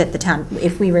that the town,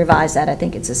 if we revise that, I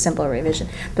think it's a simpler revision.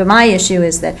 But my issue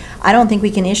is that I don't think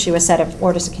we can issue a set of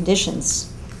orders and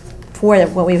conditions for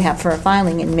what we have for a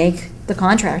filing and make the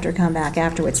contractor come back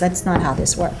afterwards. That's not how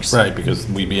this works. Right, because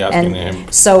we'd be asking him.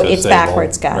 And so to it's say, well,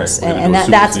 backwards, guys, right, we're gonna and do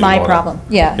a that's my superseding order. problem,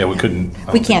 yeah. Yeah, we couldn't. I don't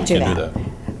We think can't do can that.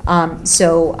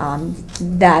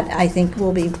 That, I think,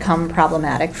 will become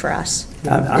problematic for us.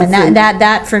 And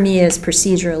that, for me, is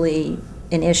procedurally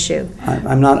an issue.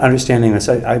 I'm not understanding this.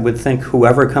 I would think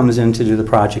whoever comes in to do the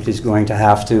project is going to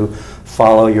have to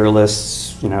follow your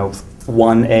lists,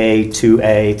 1A,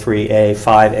 2A, 3A,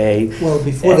 5A, Well,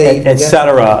 before they even et get-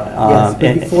 cetera. Yes,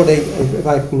 but before they, if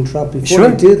I can interrupt, before Sure.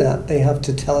 they do that, they have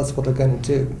to tell us what they're going to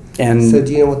do. And So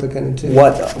do you know what they're going to do?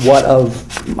 what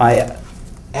of my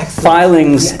Excellent.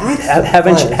 filings Yeah,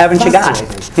 excellent. haven't you got?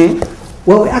 Fascinating.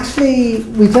 Well, actually,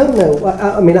 we don't know.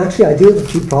 I mean, actually, I do have a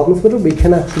few problems with it. We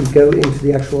can actually go into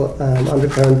the actual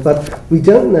undercurrent, but we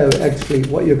don't know actually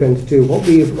what you're going to do. What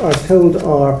we are told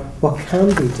are what can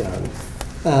be done.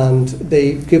 And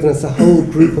they've given us a whole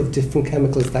group of different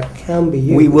chemicals that can be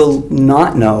used. We will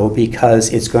not know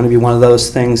because it's going to be one of those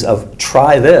things of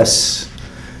try this.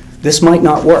 This might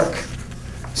not work.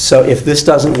 So if this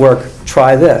doesn't work,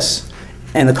 try this.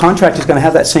 And the contractor is going to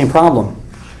have that same problem.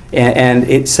 And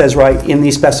it says right in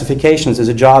these specifications, as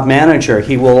a job manager,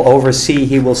 he will oversee,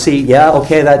 he will see, yeah,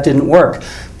 okay, that didn't work.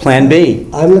 Plan B.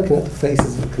 I'm looking at the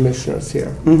faces of the commissioners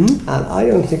here, and I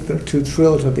don't think they're too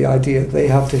thrilled with the idea they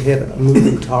have to hit a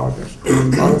moving target.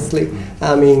 Honestly,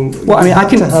 I mean, Well, I mean, you I have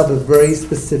can- to have a very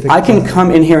specific. I can plan.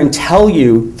 come in here and tell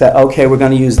you that, okay, we're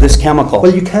going to use this chemical.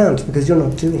 Well, you can't because you're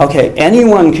not doing it. Okay,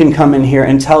 anyone can come in here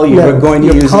and tell you No, we're going to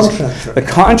your use this. contractor. The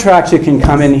contractor can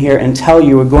come in here and tell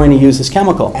you we're going to use this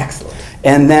chemical. Excellent.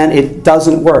 And then it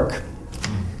doesn't work.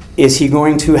 Is he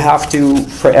going to have to,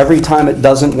 for every time it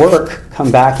doesn't work,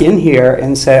 come back in here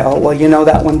and say, oh, well,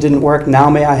 that one didn't work, now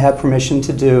may I have permission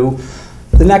to do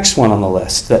the next one on the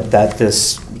list that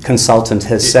this consultant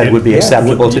has said would be Yeah.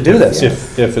 acceptable to do this?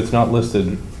 If it's not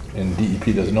listed and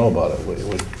DEP doesn't know about it,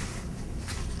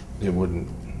 it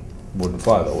wouldn't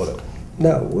fly though, would it?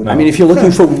 No. we're I mean, if you're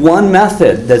looking for one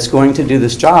method that's going to do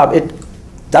this job, it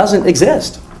doesn't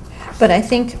exist. But I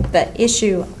think the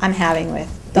issue I'm having with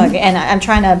Doug, and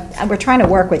we're trying to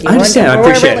work with you. I understand, I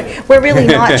appreciate it. We're really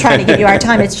not trying to give you our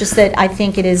time, it's just that I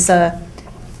think it is,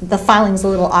 the filing's a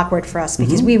little awkward for us,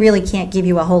 because we really can't give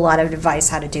you a whole lot of advice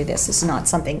how to do this. It's not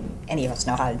something any of us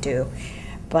know how to do.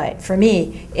 But for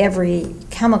me, every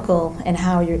chemical and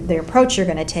how the approach you're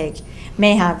gonna take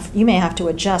you may have to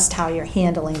adjust how you're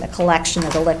handling the collection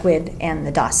of the liquid and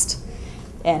the dust,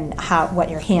 and what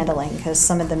you're handling, because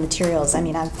some of the materials, I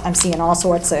mean, I'm seeing all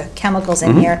sorts of chemicals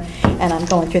in here, and I'm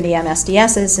going through the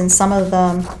MSDSs, and some of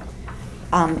them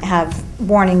have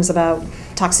warnings about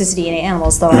toxicity in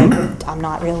animals, though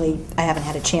I haven't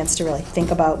had a chance to really think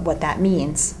about what that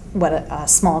means, what a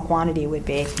small quantity would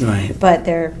be. Right. But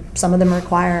some of them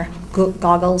require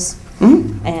goggles,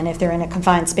 and if they're in a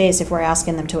confined space, if we're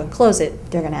asking them to enclose it,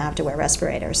 they're gonna have to wear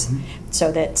respirators.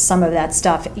 So that some of that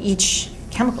stuff, each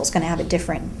chemical's gonna have a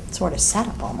different sort of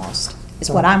setup almost, is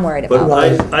what I'm worried But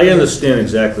about. I understand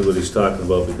exactly what he's talking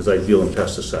about because I deal in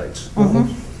pesticides.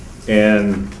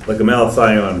 And like a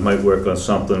malathion might work on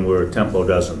something where Tempo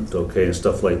doesn't, okay, and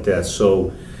stuff like that.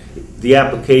 So the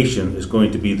application is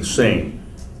going to be the same.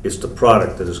 It's the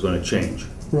product that is going to change.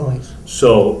 Right.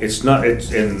 So it's not,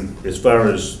 and as far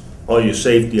as all your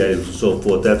safety items and so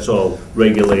forth, that's all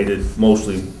regulated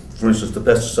mostly. For instance, the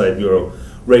Pesticide Bureau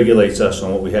regulates us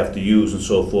on what we have to use and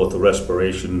so forth, the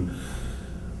respiration,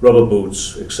 rubber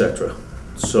boots, etc.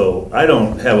 So I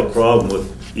don't have a problem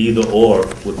with either or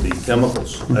with the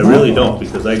chemicals. I really don't,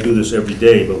 because I do this every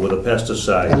day, but with a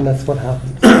pesticide. And that's what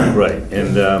happens. Right,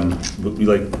 and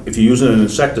like, if you're using an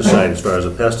insecticide as far as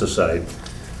a pesticide,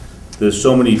 there's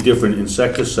so many different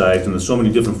insecticides and there's so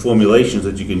many different formulations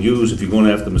that you can use. If you're going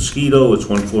after mosquito, it's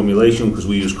one formulation because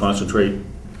we use concentrate.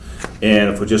 And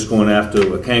if we're just going after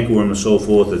a cankerworm and so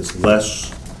forth, it's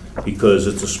less because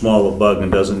it's a smaller bug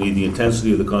and doesn't need the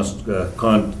intensity of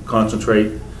the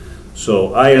concentrate.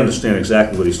 So I understand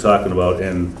exactly what he's talking about,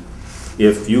 and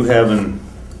if you have an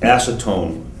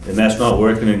acetone and that's not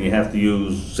working and you have to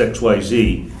use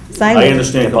XYZ, I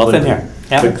understand. They're both in here.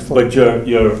 Yeah. But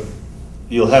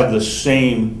you'll have the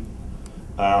same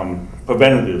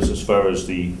preventatives as far as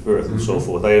the earth and so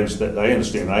forth. I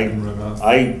understand.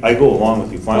 I go along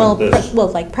with you fine with this. Well,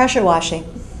 like pressure washing,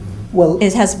 Well,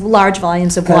 it has large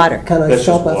volumes of water. Can I That's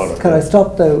stop just us? water, Can I yeah.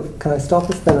 stop though? Can I stop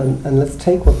us then? And let's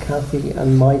take what Kathy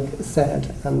and Mike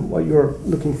said and what you're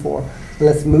looking for, and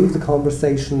let's move the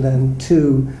conversation then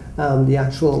to the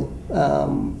actual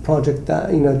project that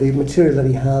the material that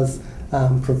he has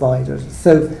provided.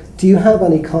 So, do you have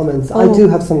any comments? I do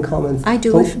have some comments. I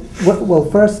do. Well,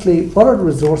 firstly, what are the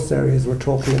resource areas we're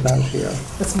talking about here?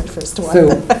 That's my first one.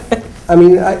 So, I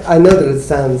mean, I know that it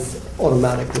sounds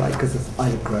automatic, right, because it's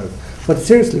idle growth. But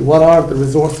seriously, what are the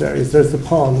resource areas? There's the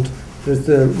pond, there's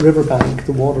the river bank,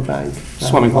 the water bank,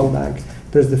 Swimming pond hole. bank.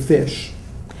 There's the fish.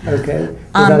 Okay.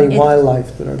 There's any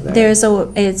wildlife that are there.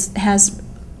 It has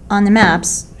on the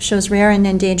maps shows rare and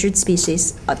endangered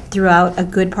species throughout a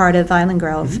good part of Island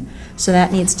Grove. So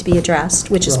that needs to be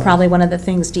addressed, which is Right. probably one of the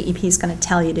things DEP is going to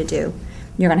tell you to do.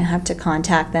 You're going to have to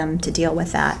contact them to deal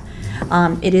with that.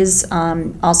 It is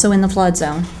also in the flood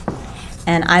zone.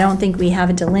 And I don't think we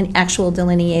have a actual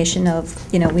delineation of,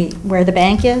 where the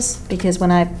bank is, because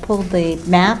when I pulled the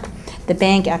map, the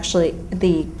bank actually,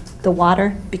 the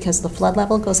water, because the flood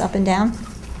level goes up and down,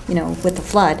 with the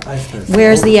flood. I suppose.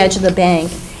 Where's the edge of the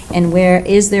bank, and where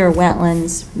is there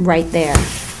wetlands right there,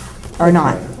 or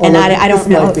not? And Although I don't this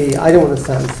might know. be, I don't want to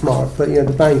sound smart, but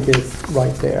the bank is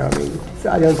right there. I mean,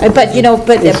 I don't think But, there's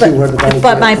an issue where the bank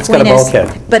but is. my It's got a point is,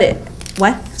 bulkhead. but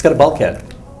what? It's got a bulkhead,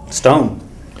 stone.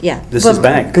 Yeah. This but- is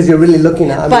bank. Because you're really looking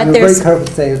at, But you're very there's- careful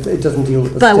to say it doesn't deal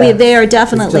with the But steps. they are It's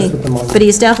definitely, just with the monument. but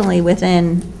he's definitely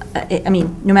within,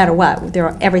 no matter what,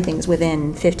 everything's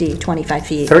within 50, 25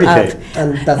 feet. 30 of- feet.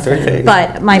 And that's Very big.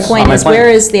 But my Yeah. point On my is, plan. where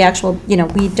is the actual,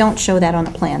 we don't show that on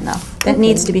the plan, though. That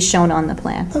needs to be shown on the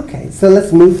plan. Okay, so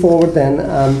let's move forward then,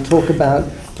 talk about,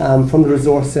 from the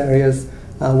resource areas,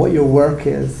 what your work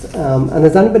is. And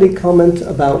has anybody comment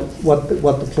about what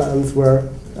the plans were?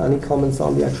 Any comments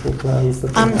on the actual plans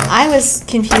that they have? I was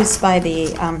confused by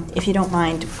if you don't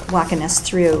mind walking us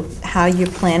through how you're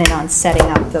planning on setting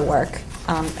up the work.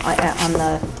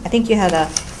 I think you had a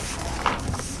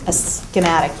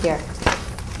schematic here.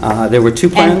 There were two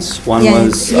plans. One Yeah,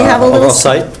 was you have a overall little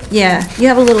site. Yeah, you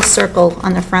have a little circle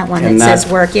on the front one that And says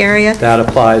work area. That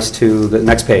applies to the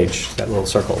next page, that little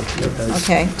circle.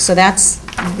 Okay, so that's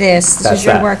this. This That's is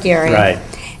your that, work area. right.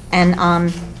 And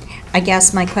I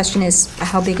guess my question is,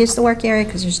 how big is the work area?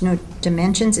 Because there's no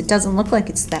dimensions. It doesn't look like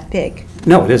it's that big.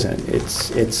 No, it isn't. It's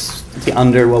the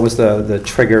what was the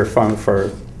trigger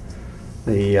for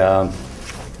the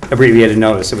abbreviated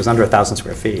notice? It was under 1,000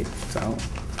 square feet, so.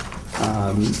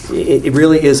 It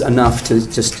really is enough to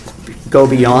just go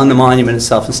beyond the monument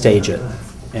itself and stage it,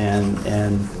 and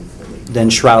then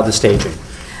shroud the staging.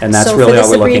 And that's really all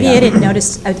we're looking So for this abbreviated at.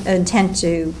 notice of intent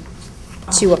to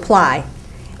apply,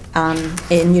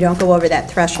 and you don't go over that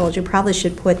threshold, you probably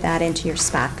should put that into your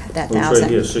spec, that Looks right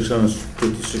here, 1,000.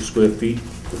 656 square feet.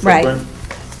 the Right. footprint.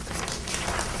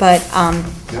 But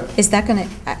is that gonna,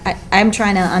 I'm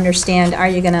trying to understand, are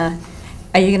you gonna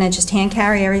just hand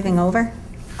carry everything over?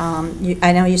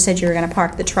 I know you said you were gonna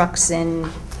park the trucks and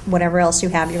whatever else you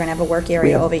have, you're gonna have a work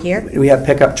area over here? We have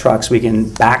pickup trucks, we can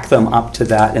back them up to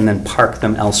that and then park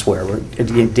them elsewhere. We're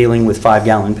dealing with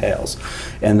 5-gallon pails.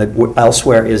 And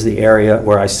elsewhere is the area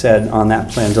where I said on that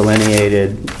plan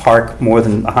delineated, park more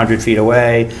than 100 feet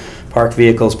away, park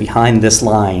vehicles behind this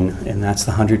line, and that's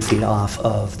the 100 feet off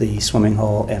of the swimming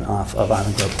hole and off of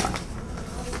Island Grove Pond.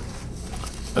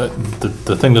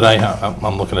 The thing that I have,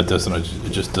 I'm looking at this, and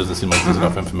it just doesn't seem like there's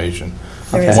enough information.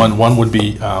 There isn't. One would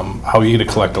be, how are you going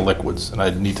to collect the liquids? And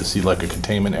I'd need to see like a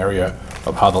containment area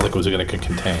of how the liquids are going to get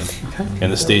contained.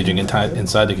 And the staging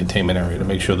inside the containment area to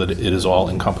make sure that it is all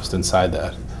encompassed inside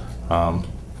that.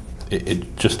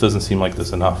 It just doesn't seem like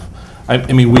there's enough. I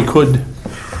mean, we could,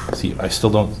 see, I still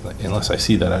don't, unless I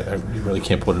see that, I really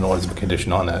can't put an orders of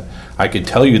condition on that. I could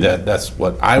tell you that that's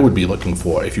what I would be looking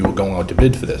for if you were going out to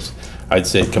bid for this. I'd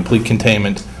say complete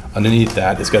containment. Underneath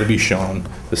that, it's got to be shown.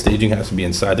 The staging has to be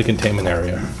inside the containment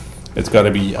area. It's got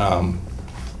to be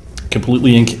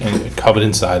completely covered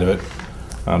inside of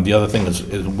it. The other thing is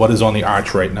what is on the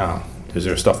arch right now? Is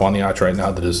there stuff on the arch right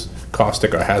now that is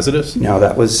caustic or hazardous? No,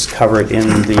 that was covered in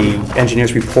the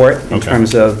engineer's report in Okay.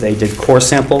 terms of they did core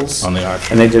samples. On the arch.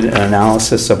 And they did an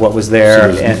analysis of what was there,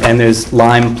 So there's- and there's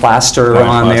lime plaster Lime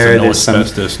on plaster, there. no There's some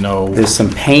asbestos, no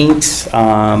paint.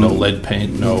 no lead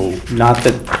paint, no, Not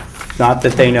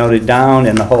that they noted down,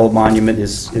 and the whole monument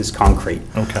is concrete.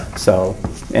 okay. So,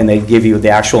 and they give you the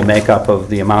actual makeup of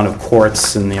the amount of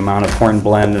quartz and the amount of horn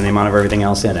blende and the amount of everything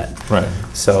else in it. Right.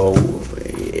 So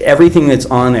everything that's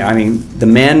on there, I mean, the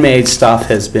man-made stuff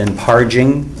has been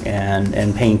parging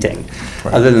and painting.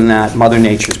 Right. Other than that, Mother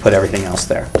Nature's put everything else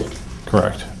there.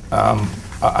 Correct.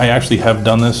 I actually have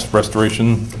done this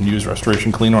restoration, and used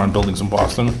restoration cleaner on buildings in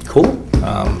Boston. Cool.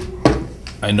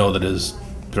 I know that is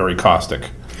very caustic.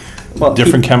 Well,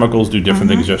 Different chemicals do different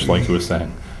things, just like you were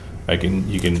saying.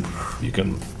 You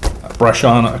can brush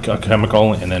on a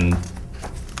chemical and then not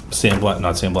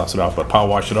sandblast it off, but power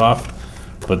wash it off.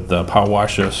 But the power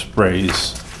washer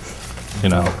sprays,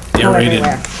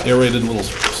 aerated little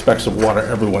specks of water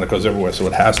everywhere. It goes everywhere, so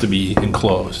it has to be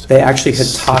enclosed. They actually had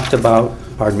talked about,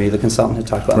 pardon me, the consultant had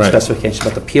talked about the Right. specifications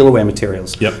about the peel-away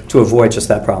materials. Yep. To avoid just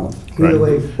that problem. Peel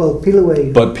away, peel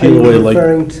away. But peel away, Are you like-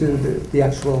 referring to the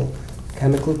actual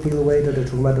chemical peel away that are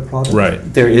talking about the product? Right.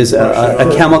 There is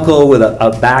a chemical with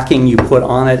a backing you put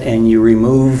on it, and you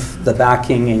remove the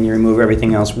backing and you remove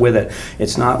everything else with it.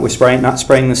 It's not, we're not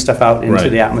spraying this stuff out into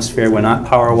Right. the atmosphere, we're not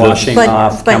power washing But-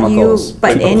 off but you- chemicals.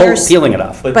 but We're in your- peeling it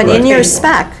off. But in your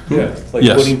spec, Yeah, like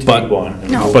Yes, putting but- tape on.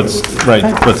 and No. But, right,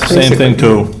 but the same thing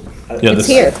too. Yeah, It's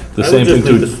here. The same thing I would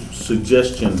too. just make a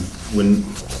suggestion, when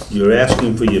you're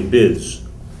asking for your bids,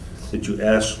 that you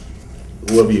ask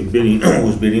whoever you're bidding,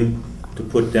 who's bidding, to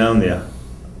put down there,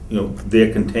 their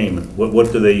containment.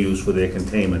 What do they use for their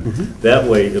containment? That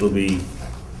way, it'll be,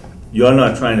 you're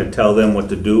not trying to tell them what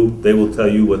to do, they will tell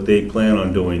you what they plan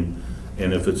on doing,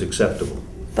 and if it's acceptable.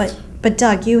 but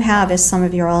Doug, you have as some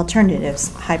of your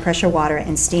alternatives, high-pressure water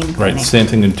and steam cleaning. Right, same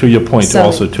thing, and to your point So-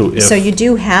 also too, if. So you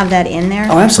do have that in there?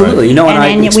 Oh, absolutely, and I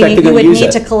And then expect they're you going would to use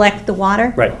need to it. collect the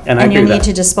water. Right, and I And agree you'll with need to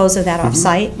that. dispose of that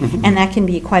off-site, and that can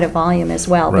be quite a volume as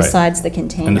well, Right. besides the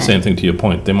containment. And the same thing to your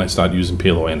point, they might start using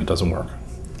peel away and it doesn't work,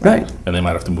 Right. and they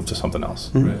might have to move to something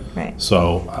else. Right.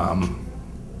 So,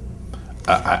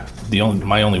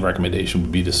 my only recommendation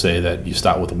would be to say that you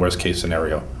start with the worst-case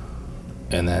scenario,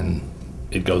 and then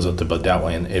it goes up to bid that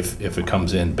way, and if it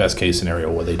comes in best-case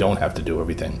scenario where they don't have to do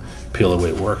everything, peel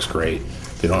away works great,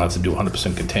 they don't have to do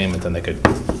 100% containment, then they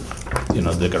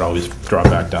could always draw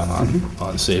back down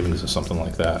on savings or something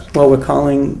like that. Well, we're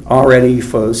calling already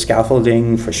for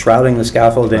scaffolding, for shrouding the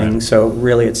scaffolding, Right. so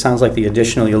really, it sounds like the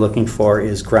additional you're looking for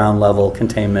is ground-level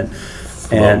containment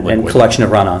and liquid. collection of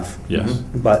runoff. Yes.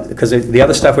 But, because the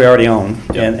other stuff we already own,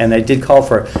 Yeah. and they did call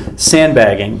for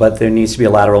sandbagging, but there needs to be a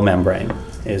lateral membrane,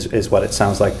 is what it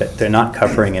sounds like, that they're not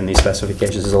covering in these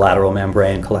specifications, is a lateral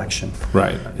membrane collection.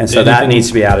 Right. And so that Anything- needs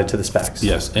to be added to the specs.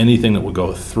 Yes, anything that would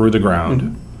go through the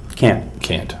ground Can't.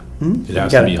 can't. Mhm. It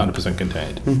has Got to be it. 100%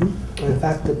 contained. In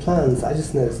fact, the plans, I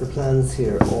just noticed the plans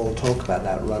here all talk about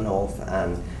that runoff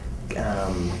and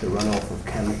the runoff of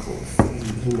chemicals.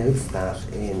 He notes that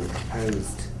in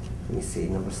proposed, let me see,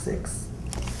 number 6.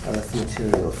 That's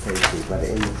material safety, but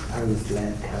in the proposed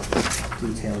lead cap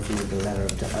details in the letter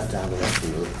down the rest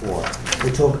of the report,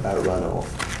 they talk about runoff.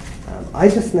 I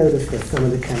just noticed that some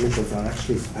of the chemicals are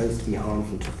actually supposed to be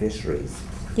harmful to fisheries.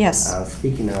 Yes.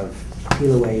 Speaking of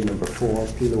peel away number 4,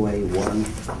 peel away 1,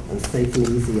 and safe and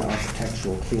easy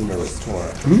architectural cleaner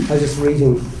restorer. I was just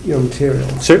reading your material.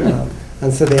 Certainly.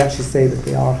 And so they actually say that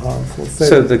they are harmful.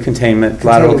 So the containment,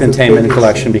 lateral Containment's a containment big and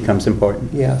collection issue. becomes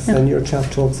important. Yes, and your chap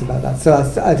talks about that. So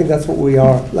I think that's what we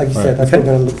are, like you said, that's what we're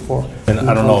going to look for. And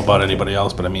I don't know about anybody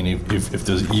else, but I mean, if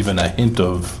there's even a hint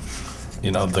of,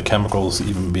 the chemicals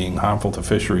even being harmful to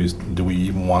fisheries, do we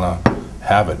even want to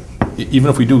have it? Even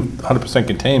if we do 100%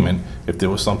 containment, if there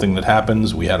was something that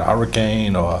happens, we had a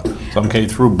hurricane or something came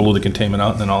through, blew the containment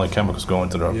out, and then all the chemicals go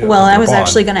into the Well, I the was pond.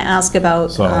 actually going to ask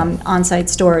about So- on-site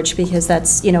storage, because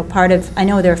that's, part of, I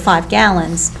know there are 5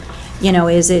 gallons,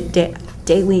 is it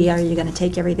daily, are you going to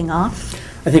take everything off?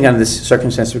 I think under this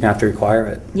circumstance, we're going to have to require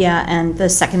it. Yeah, and the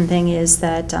second thing is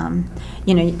that,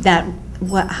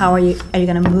 how are you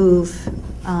going to move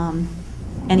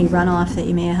any runoff that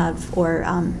you may have, or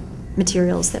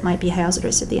materials that might be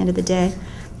hazardous at the end of the day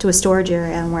to a storage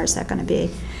area, and where's that going to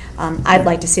be? I'd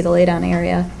like to see the laydown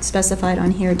area specified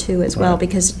on here too as well, Right.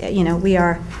 because, we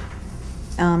are,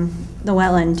 the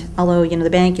wetland, although, the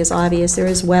bank is obvious, there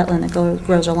is wetland that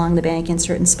grows along the bank in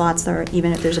certain spots there,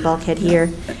 even if there's a bulkhead here.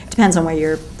 Depends on where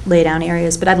your laydown area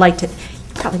is, but I'd like to,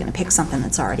 probably going to pick something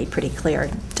that's already pretty clear,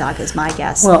 Doug, is my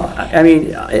guess. Well, I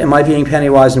mean, am I being penny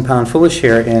wise and pound foolish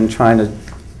here in trying to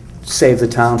save the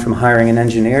town from hiring an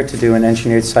engineer to do an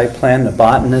engineered site plan, a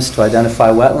botanist to identify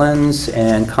wetlands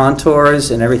and contours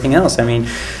and everything else? I mean,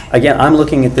 again, I'm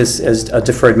looking at this as a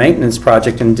deferred maintenance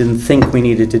project and didn't think we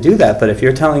needed to do that. But if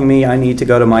you're telling me I need to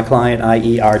go to my client,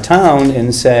 i.e. our town,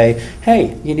 and say,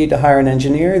 hey, you need to hire an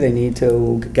engineer, they need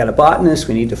to get a botanist,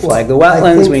 we need to flag the Well, I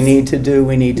wetlands, think- we need to do,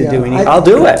 Yeah, I'll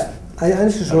do it. I'm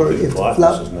not sure I don't if think the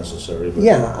botanist is necessary, but.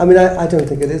 Yeah, I mean, I don't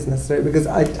think it is necessary, because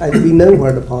we know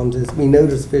where the pond is, we know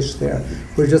there's fish there.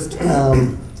 We're just,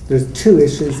 there's 2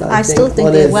 issues, I think. I still think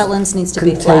One the is wetlands needs to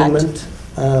be flagged. containment,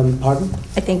 Pardon?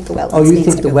 I think the wetlands Oh, you needs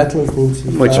think to the go. wetlands need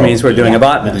to be... Which means we're doing a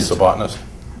At least botanist. a botanist.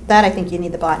 That I think you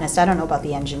need the botanist. I don't know about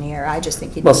the engineer. I just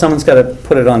think you need. Well, someone's got to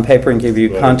put it on paper and give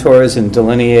you Right. contours and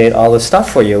delineate all this stuff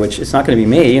for you, which it's not going to be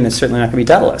me, and it's certainly not going to be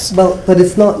Daedalus. Well, but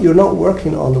it's not, you're not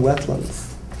working on the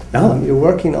wetlands. No. You're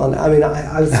working on, I mean,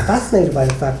 I was fascinated by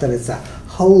the fact that it's a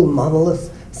whole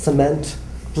monolith cement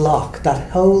block.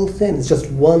 That whole thing is just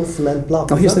one cement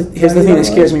block. Oh, here's Is the that thing that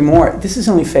scares right? me more. This is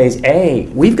only phase A.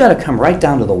 We've got to come right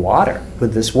down to the water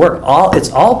with this work.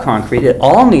 It's all concrete. It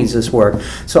all needs this work.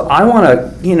 So I want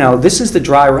to, this is the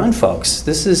dry run, folks.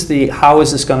 This is the, how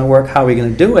is this going to work? How are we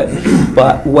going to do it?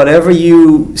 But whatever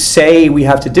you say we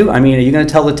have to do, I mean, are you going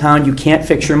to tell the town you can't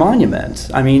fix your monument?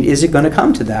 I mean, is it going to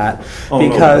come to that? Oh,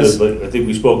 Because, no, but I think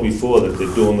we spoke before that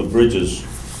they're doing the bridges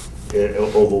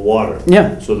over water.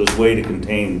 Yeah. So there's way to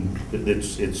contain,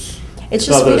 it's It's not just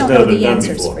that we it's don't never know been the done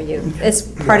answers before. for you. It's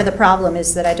part of the problem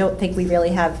is that I don't think we really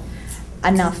have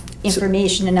enough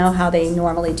information to know how they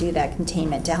normally do that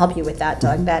containment to help you with that,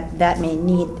 Doug. That may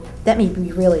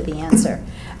be really the answer.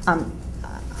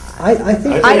 I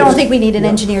think... I don't think we need an Yeah.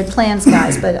 engineered plans,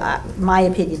 guys, but my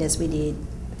opinion is we need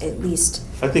at least,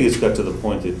 I think it's got to the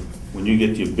point that when you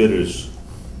get your bidders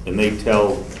and they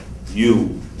tell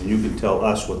you, and you can tell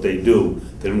us what they do,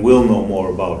 then we'll know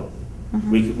more about it.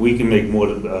 We can make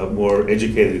more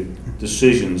educated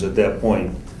decisions at that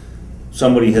point.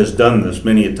 Somebody has done this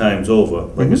many a times over.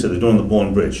 Like I said, they're doing the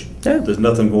Bourne Bridge. Yeah. There's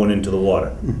nothing going into the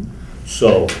water.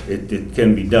 So it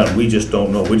can be done. We just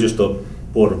don't know. We're just a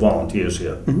board of volunteers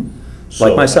here. So-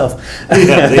 like myself.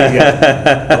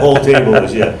 Yeah, the whole table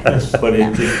is, yeah. But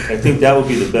I think that would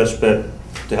be the best bet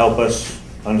to help us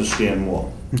understand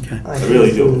more. I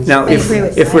really do. Now, I agree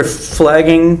with if that. we're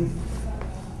flagging,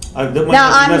 That might now,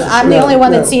 not be I'm necessary. the only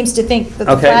one No. that seems to think that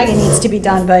the Okay. flagging needs to be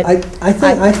done, but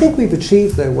I think we've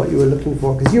achieved though what you were looking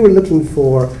for, because you were looking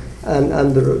for,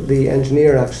 and the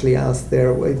engineer actually asked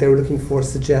there, they were looking for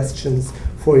suggestions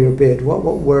for your bid, what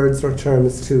words or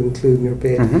terms to include in your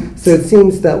bid. So it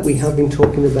seems that we have been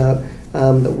talking about,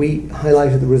 that we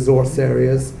highlighted the resource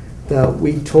areas, that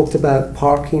we talked about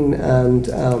parking and,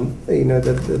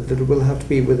 that it will have to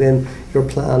be within your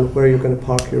plan where you're going to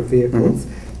park your vehicles.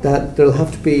 That there'll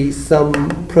have to be some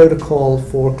protocol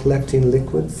for collecting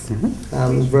liquids,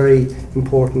 very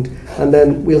important. And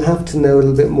then we'll have to know a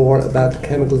little bit more about the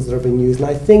chemicals that are being used. And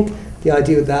I think the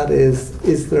idea of that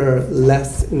is there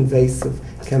less invasive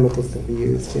chemicals that be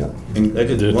used, yeah. And I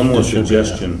did one more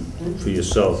suggestion for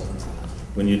yourself.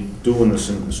 When you're doing this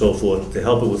and so forth, to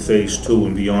help it with phase 2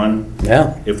 and beyond,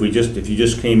 yeah. if you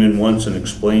just came in once and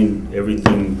explained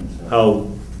everything, how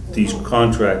these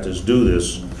contractors do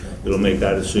this, it'll make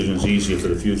our decisions easier for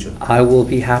the future. I will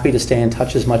be happy to stay in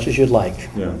touch as much as you'd like.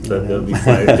 Yeah, that'd be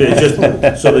fine. It's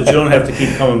just so that you don't have to keep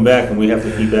coming back and we have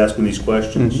to keep asking these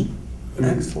questions.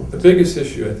 Excellent. The biggest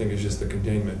issue, I think, is just the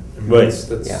containment. I mean, Right.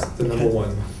 That's Yeah. the number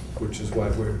one, which is why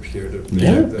we're here to.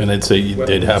 Yeah, protect the and I'd say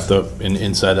they'd have wetlands. to,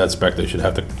 inside that spec, they should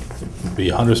have to be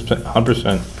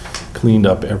 100% cleaned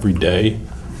up every day,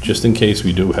 just in case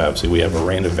we do have, say, we have a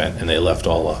rain event and they left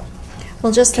all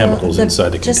well, just chemicals inside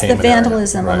the just the containment area,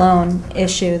 vandalism right. alone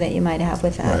issue that you might have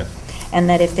with that. Right. And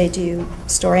that if they do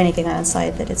store anything on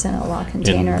site, that it's in a locked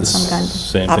container the of some kind,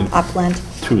 same thing. upland.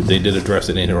 too, they did address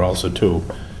it in here also too.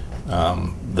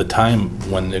 The time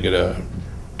when they're gonna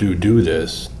do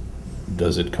this,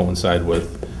 does it coincide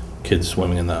with kids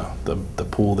swimming in the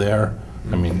pool there?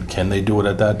 I mean, can they do it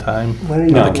at that time? When are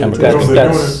you No, thinking of chemical- doing They're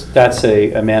this? That's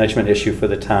a management issue for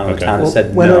the town. The Okay. town has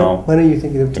said When no. are you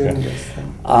thinking of doing Okay. this?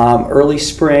 Early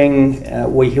spring,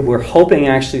 we're hoping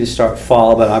actually to start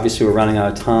fall, but obviously we're running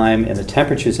out of time, and the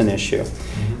temperature's an issue.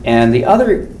 And the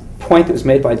other point that was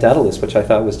made by Daedalus, which I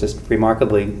thought was just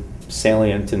remarkably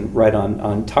salient and right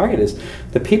on target, is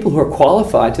the people who are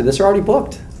qualified to this are already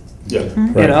booked. Yeah.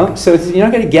 You know, so you're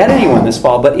not going to get anyone this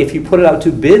fall, but if you put it out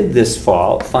to bid this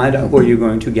fall, find out where you're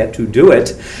going to get to do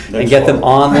it, and Next get them fall.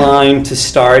 online to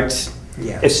start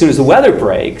Yeah. as soon as the weather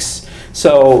breaks.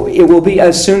 So it will be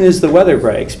as soon as the weather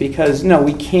breaks, because, no,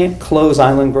 we can't close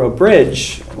Island Grove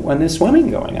Bridge when there's swimming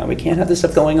going on. We can't have this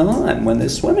stuff going on when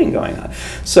there's swimming going on.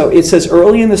 So it's as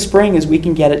early in the spring as we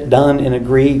can get it done and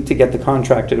agree to get the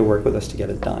contractor to work with us to get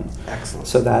it done. Excellent.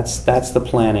 So that's the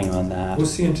planning on that.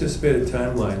 What's the anticipated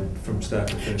timeline from start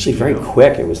to finish? Actually, very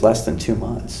quick. It was less than 2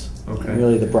 months. Okay.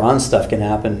 Really, the bronze stuff can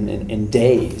happen in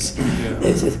days. Yeah.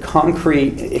 It's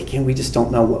concrete. Again, we just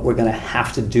don't know what we're going to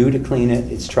have to do to clean it.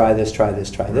 It's try this, try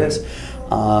this, try this.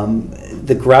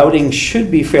 The grouting should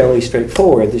be fairly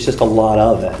straightforward. There's just a lot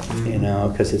of it, you know,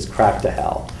 because it's cracked to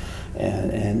hell.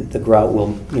 and the grout will,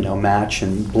 match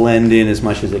and blend in as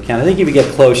much as it can. I think if you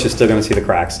get close, you're still going to see the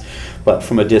cracks, but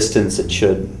from a distance, it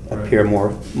should appear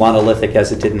more monolithic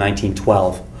as it did in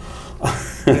 1912.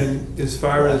 And as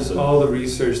far as all the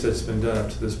research that's been done up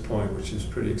to this point, which is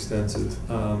pretty extensive,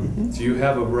 do you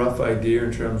have a rough idea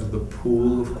in terms of the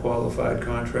pool of qualified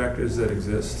contractors that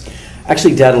exist?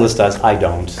 Actually, Daedalus does. I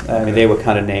don't. I mean, they were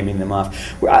kind of naming them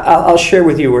off. I'll share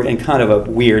with you, we're in kind of a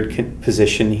weird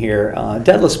position here.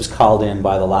 Daedalus was called in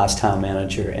by the last town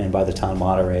manager and by the town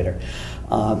moderator.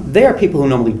 They are people who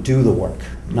normally do the work,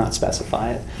 not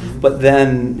specify it. But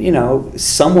then,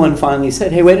 someone finally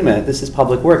said, hey, wait a minute, this is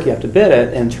public work, you have to bid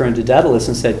it, and turned to Daedalus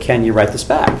and said, can you write this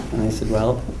back? And I said,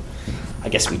 well, I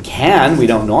guess we can, we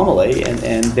don't normally.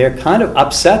 And they're kind of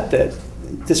upset that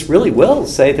this really will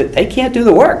say that they can't do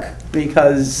the work,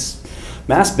 because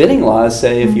mass bidding laws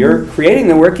say if you're creating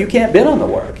the work, you can't bid on the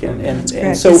work. And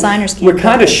so Designers can't we're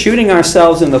kind of bid. shooting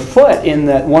ourselves in the foot in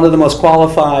that one of the most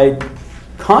qualified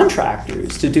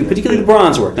contractors to do, particularly the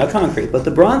bronze work, not concrete, but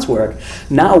the bronze work,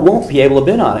 now won't be able to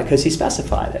bid on it because he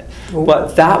specified it.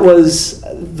 But that was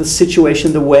the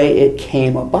situation, the way it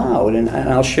came about. And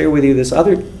I'll share with you this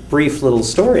other brief little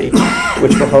story,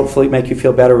 which will hopefully make you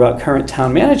feel better about current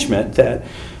town management, that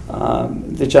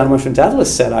the gentleman from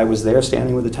Daedalus said, I was there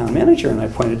standing with the town manager, and I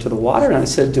pointed to the water, and I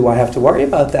said, do I have to worry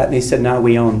about that? And he said, no,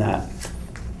 we own that.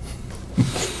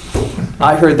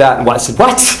 I heard that, and I said,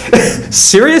 what?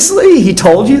 Seriously? He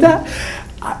told you that?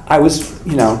 I was,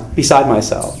 beside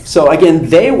myself. So again,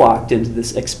 they walked into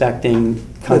this expecting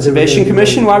Conservation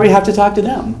Commission. Why do we have to talk to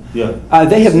them? Yeah.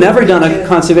 They have never done a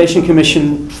Conservation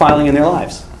Commission filing in their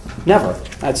lives. Never.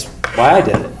 That's why I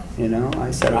did it. I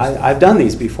said, I've done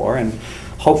these before, and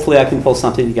hopefully I can pull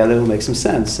something together that will make some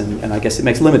sense. And I guess it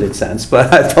makes limited sense,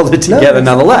 but I pulled it together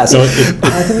nonetheless. No, I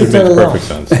think it we've done a makes lot.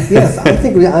 perfect sense. Yes, I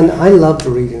think and I loved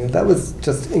reading it. That was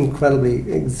just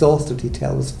incredibly exhaustive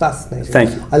detail. It was fascinating.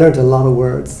 Thank you. I learned a lot of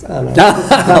words. And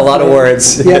A lot of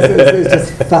words. Yes, it was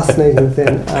just fascinating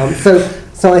thing.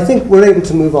 So I think we're able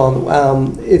to move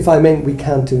on. If I mean, we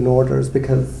can't do an orders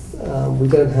because we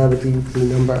don't have a DP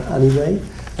number anyway.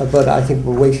 But I think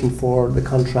we're waiting for the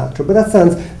contractor. But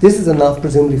this is enough,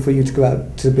 presumably, for you to go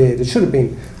out to bid. It should have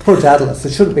been, poor Daedalus,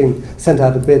 it should have been sent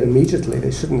out a bid immediately.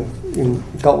 They shouldn't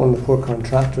have got one of the poor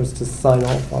contractors to sign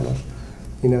off on it,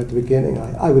 at the beginning,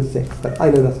 I would think. But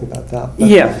I know nothing about that.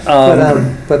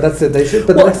 But, but that's it. They should.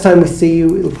 But the next time we see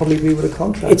you, it'll probably be with a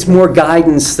contractor. It's more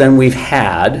guidance than we've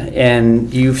had,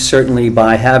 and you've certainly,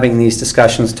 by having these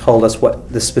discussions, told us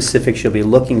what the specifics you'll be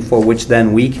looking for, which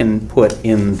then we can put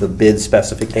in the bid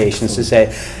specifications to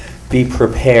say, be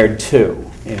prepared to,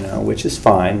 which is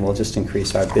fine. We'll just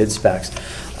increase our bid specs.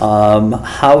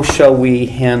 How shall we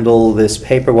handle this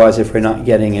paper-wise if we're not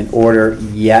getting an order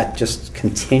yet? Just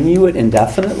continue it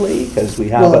indefinitely, because we're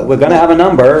going to have a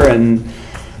number,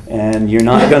 and you're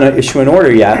not going to issue an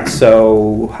order yet.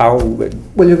 So how?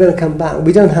 Well, you're going to come back.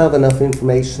 We don't have enough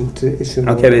information to issue an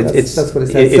order. Okay, but that's what it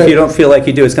says. If you don't feel like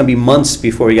you do, it's going to be months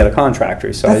before we get a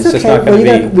contractor. So that's it's just okay. not going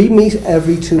to be. We meet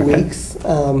every 2 weeks,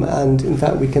 and in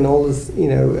fact, we can always,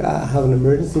 have an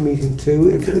emergency meeting too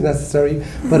if necessary.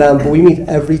 But we meet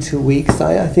every 2 weeks.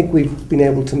 I think we've been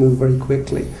able to move very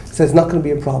quickly, so it's not going to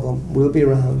be a problem. We'll be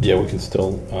around. Yeah, we can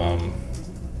still,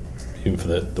 even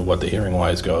for what the hearing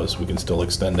wise goes, we can still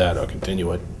extend that or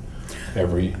continue it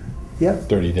every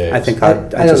 30 days. I think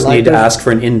I just need to ask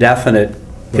for an indefinite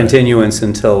continuance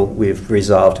until we've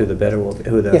resolved who the bidder will,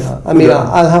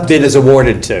 I'll have bid is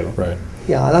awarded to. Right.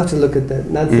 Yeah, I'll have to look at that.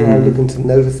 Nancy and I are looking to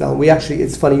notice that.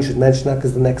 It's funny you should mention that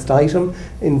because the next item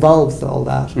involves all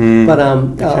that, but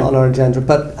on our agenda.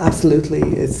 But absolutely,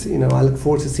 it's I look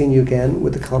forward to seeing you again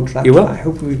with the contract. You will. I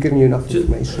hope we've given you enough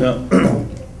information.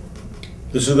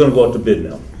 This is gonna go out to bid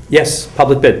now. Yes,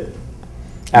 public bid.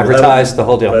 Advertised, the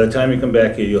whole By deal. the time you come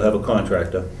back here, you'll have a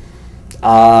contractor.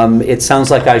 It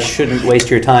sounds like I shouldn't waste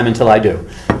your time until I do.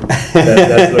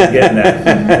 That's what I'm getting at.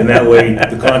 And that way,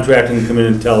 the contractor can come in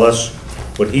and tell us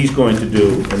what he's going to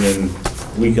do, and then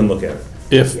we can look at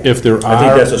it. If there are. I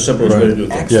think that's the simplest way to do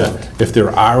things. Yeah, if there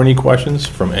are any questions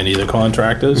from any of the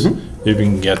contractors, if you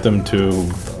can get them to,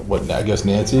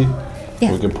 Nancy?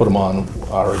 Yeah. We can put them on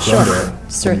our agenda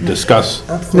and certainly. discuss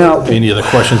Now, any of the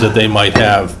questions that they might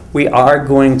have. we are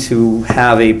going to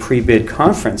have a pre-bid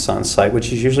conference on site,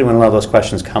 which is usually when a lot of those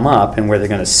questions come up, and where they're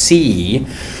going to see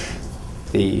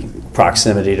the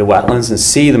proximity to wetlands and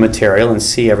see the material and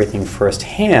see everything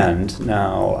firsthand.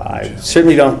 Now, I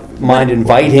certainly don't mind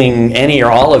inviting any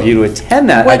or all of you to attend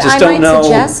that. I What just I don't might know.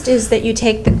 suggest is that you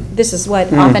take this is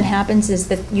what often happens, is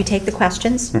that you take the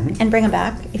questions and bring them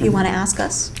back if you want to ask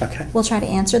us. Okay. We'll try to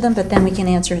answer them, but then we can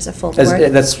answer as a full board.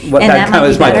 That's what, And that might kind of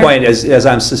be is my better. point, as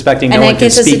I'm suspecting no And one that can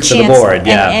gives us a speak for the chance, board,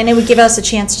 yeah. and it would give us a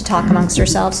chance to talk amongst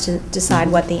ourselves to decide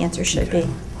what the answer should be.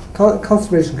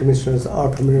 Conservation Commissioners are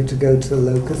permitted to go to the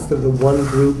locus. They're the one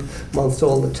group amongst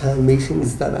all the town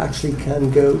meetings that actually can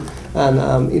go, and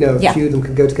a Yeah. few of them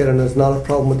can go together, and there's not a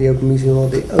problem with the open meeting law.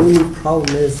 The only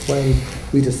problem is when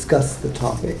we discuss the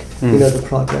topic, the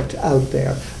project out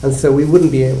there, and so we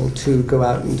wouldn't be able to go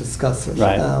out and discuss it.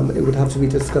 Right. It would have to be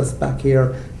discussed back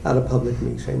here at a public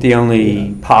meeting. The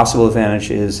only possible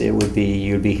advantage is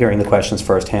you'd be hearing the questions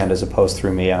firsthand as opposed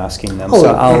through me asking them.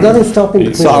 So nothing stopping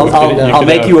the So Commissioners. I'll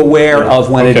make you aware of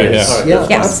when it Okay, is. Yeah,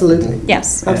 Yes. absolutely.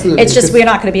 Yes. Absolutely. It's just we're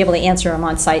not going to be able to answer them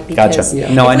on site because. Gotcha.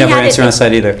 Yeah. No, if I we never had it- answer on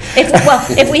site either.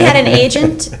 If we had an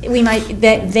agent,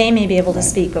 they may be able to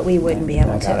speak, but we wouldn't be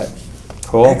able I got to. it.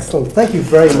 Cool. Excellent. Thank you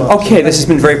very much. Okay, this has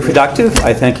been very productive.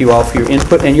 I thank you all for your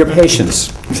input and your patience.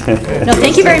 No,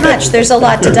 thank you very much. There's a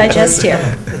lot to digest here.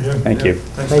 Thank you.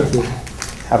 Thank you.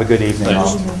 Have a good evening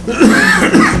all.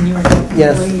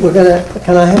 Yes,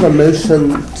 can I have a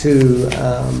motion to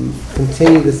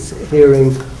continue this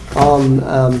hearing on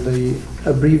the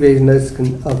abbreviated notice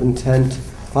of intent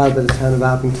filed by the town of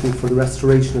Abington for the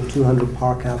restoration of 200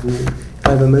 Park Avenue? Can I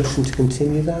have a motion to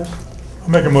continue that? I'll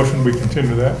make a motion, we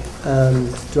continue that. And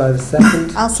do I have a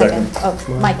second? I'll second. Oh,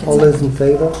 Mike can All second. those in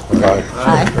favour?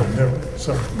 Aye.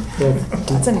 Sorry. Yes,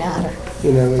 Doesn't matter.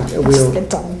 we'll get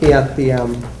done. be at the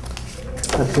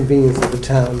convenience of the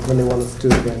town when they want us to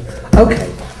do it again. Okay,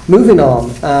 moving on.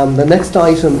 The next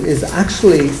item is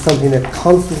actually something that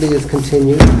constantly is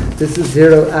continued. This is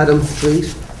 0 Adam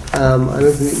Street. I'm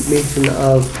opening the meeting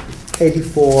of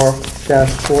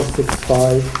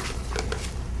 84-465,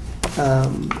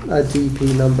 a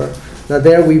DP number. Now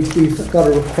there we've got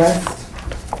a request,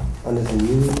 and there's a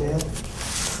new email.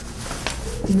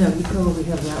 No, you probably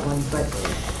have that one, but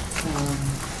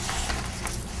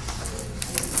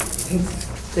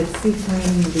the tree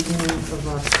planting in the beginning of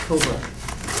October.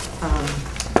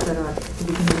 That the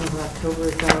beginning of October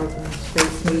is our open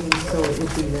space meeting, so it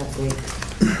would be that date.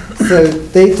 So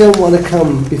they don't want to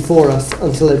come before us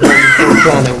until they've done before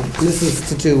planning. This is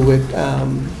to do with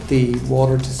the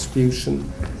water distribution,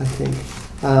 I think.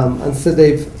 And so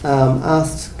they've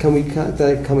asked, can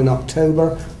they come in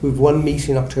October? We've one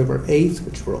meeting October 8th,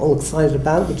 which we're all excited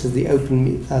about, which is the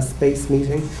open space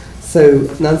meeting. So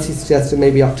Nancy suggested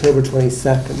maybe October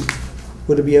 22nd.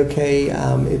 Would it be okay?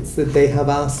 It's that they have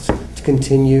asked to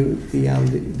continue,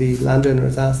 the landowner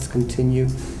has asked to continue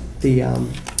the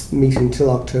meeting till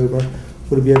October.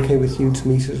 Would it be okay with you to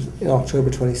meet it in October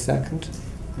 22nd?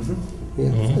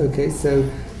 Yeah, okay, so,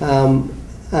 can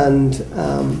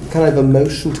I have a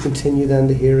motion to continue then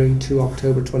the hearing to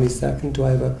October 22nd? Do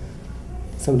I have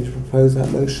somebody to propose that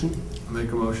motion? I'll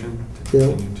make a motion to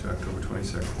Bill? continue to October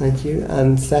 22nd. Thank you.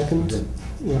 And second?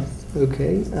 Yeah,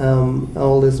 okay.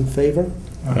 All those in favour?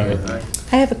 Aye.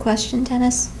 I have a question,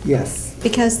 Dennis. Yes.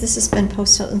 Because this has been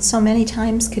posted so many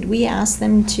times, could we ask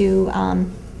them to A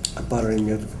buttering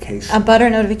notification. a butter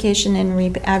notification and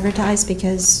re-advertise,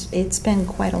 because it's been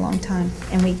quite a long time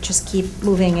and we just keep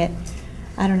moving it.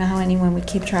 I don't know how anyone would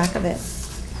keep track of it.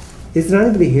 Is there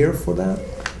anybody here for that?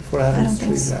 For I Adam don't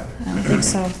think Street? so. I don't think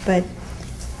so, but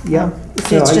Yeah.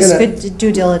 So it's I'm just gonna- good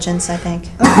due diligence, I think.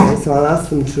 Okay, so I'll ask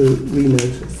them to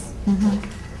renotice.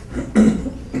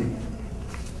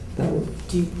 That would,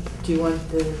 Do you want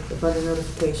the butter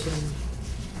notification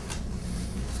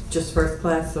just first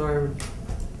class or?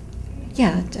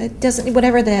 Yeah, it doesn't,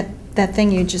 whatever that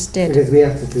thing you just did. because we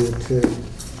have to do it too.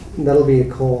 That'll be a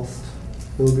cost.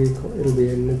 It'll be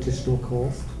an additional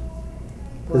cost.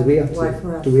 Because we have Why for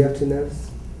to, us? do we have to notice?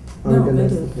 Are we No, gonna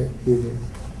they notice? do. Okay, you do.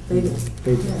 They do.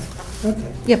 They do. Yeah.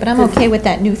 Okay. Yeah, but I'm okay with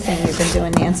that new thing you've been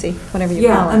doing, Nancy, whatever you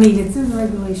Yeah, call it. I mean, it's in the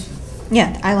regulations.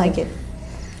 Yeah, I like it.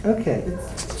 Okay.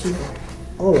 It's cheaper.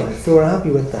 All right, so we're happy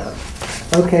with that.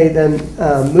 Okay, then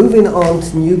moving on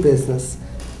to new business.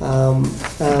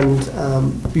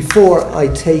 Before I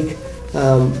take,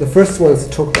 the first one is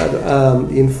to talk about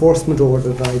the enforcement order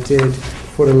that I did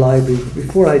for the library.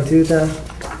 Before I do that,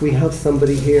 we have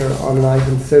somebody here on an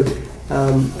item. So,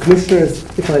 Commissioners,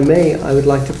 if I may, I would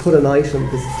like to put an item,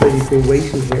 because this lady's been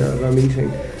waiting here at our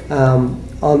meeting,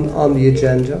 on the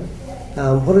agenda.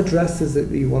 What address is it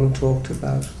that you want to talk to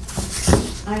about?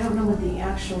 I don't know what the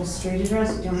actual street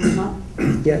address, do you want to know?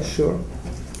 Yeah, sure.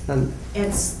 And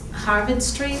It's Harvard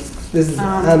Street. this is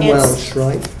Um, Ann it's- Welsh,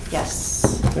 right?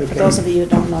 Yes. Okay. For those of you who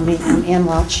don't know me, I'm Ann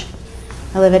Welch.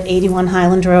 I live at 81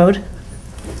 Highland Road.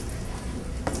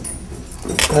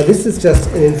 This is just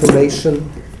an information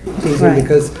Adrian, Right.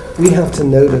 because we have to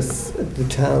notice the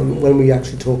town when we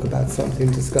actually talk about something,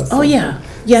 discuss Oh, something. yeah.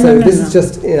 Yeah, So no, no, this no. is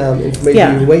just information,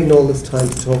 Yeah. you're waiting all this time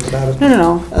to talk about it.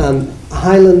 No.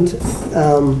 Highland,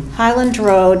 Highland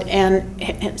Road, and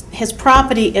his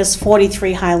property is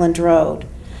 43 Highland Road.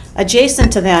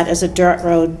 Adjacent to that is a dirt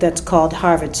road that's called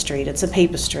Harvard Street. It's a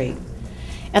paper street.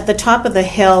 At the top of the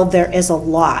hill, there is a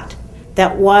lot.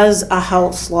 That was a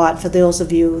house lot, for those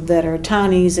of you that are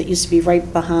townies. It used to be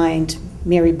right behind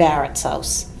Mary Barrett's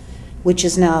house, which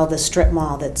is now the strip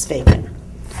mall that's vacant.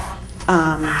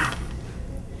 I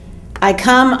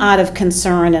come out of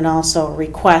concern and also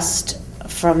request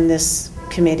from this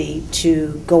committee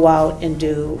to go out and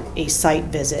do a site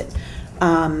visit.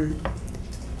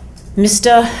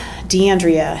 Mr.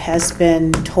 DeAndrea has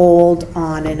been told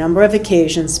on a number of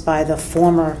occasions by the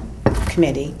former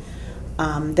committee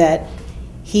that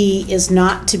he is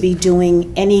not to be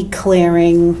doing any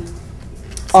clearing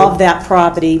of that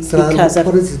property because of...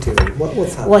 what is he doing?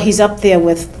 What's happening? Well, he's up there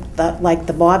with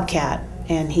the Bobcat,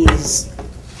 and he's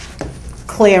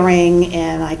clearing,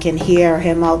 and I can hear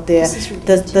him out there.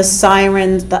 The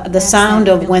sirens, the sound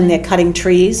of when they're cutting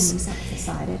trees.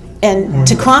 And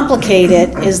to complicate it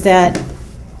is that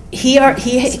he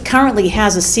currently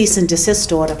has a cease and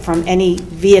desist order from any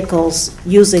vehicles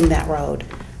using that road.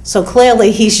 So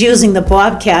clearly, he's using the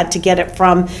Bobcat to get it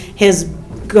from his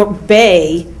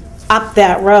bay up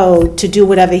that road to do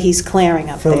whatever he's clearing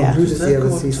up From there. who does he have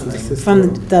a cease and desist From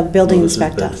order? the building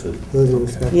inspector. Building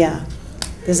inspector. Yeah.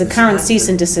 There's a current cease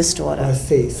and desist I order.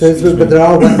 see. So, but there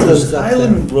are wetlands up there.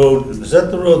 Highland Road, is that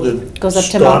the road that Goes up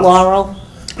to Mount stops? Laurel.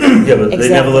 Yeah, but they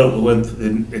never Exactly.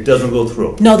 let, it doesn't go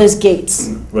through. No, there's gates.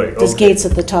 Right, There's okay. gates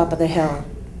at the top of the hill.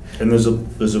 And there's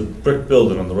a brick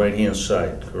building on the right-hand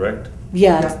side, correct?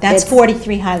 Yeah. That's it's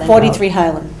 43 Highland Road. 43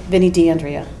 Highland, Vinnie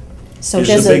DeAndrea. So Is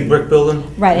there's it a big brick building?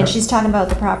 Right, and she's talking about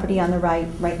the property on the right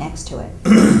next to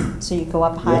it. So you go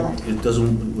up Highland. It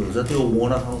doesn't, was that the old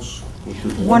Warner house?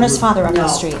 Warner's farther up the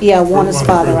street. Yeah, Warner's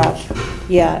farther up.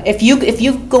 Yeah, if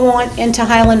you go on into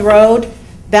Highland Road,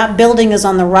 that building is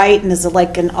on the right, and there's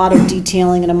like an auto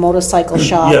detailing and a motorcycle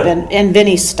shop Yeah. and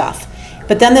Vinnie's stuff.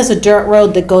 But then there's a dirt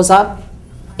road that goes up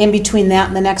in between that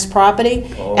and the next property.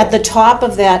 Oh. At the top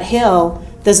of that hill,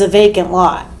 there's a vacant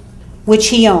lot, which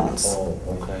he owns. Oh,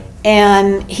 okay.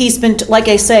 And he's been, like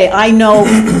I say, I know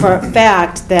for a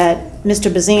fact that Mr.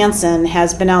 Bezanson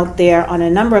has been out there on a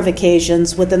number of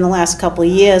occasions within the last couple of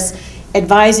years,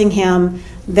 advising him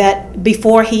that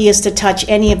before he is to touch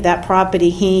any of that property,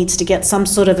 he needs to get some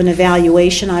sort of an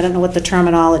evaluation. I don't know what the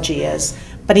terminology is,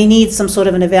 but he needs some sort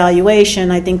of an evaluation,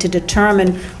 I think, to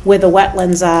determine where the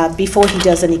wetlands are before he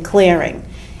does any clearing.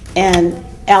 And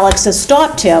Alex has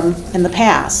stopped him in the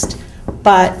past,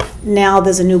 but now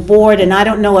there's a new board, and I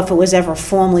don't know if it was ever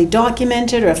formally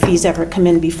documented or if he's ever come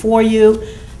in before you.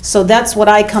 So that's what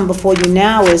I come before you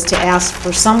now, is to ask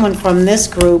for someone from this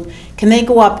group, can they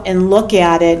go up and look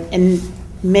at it and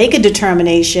make a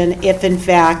determination if in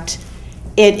fact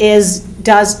it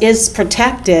is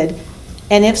protected,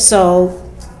 and if so,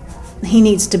 he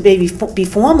needs to be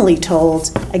formally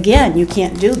told, again, you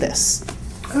can't do this.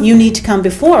 You need to come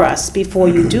before us before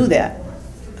you do that.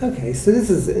 Okay, so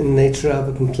this is in nature of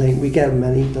a complaint. We get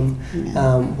many of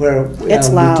them where It's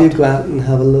we loud. do go out and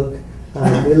have a look.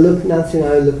 We'll look, Nancy and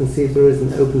I will look and see if there is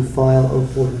an open file on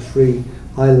 43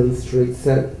 Highland Street.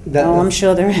 So I'm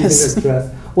sure there you think is. that's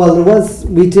correct. Well, there was.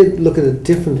 We did look at a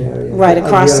different area. Right, on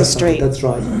across other the side. street. That's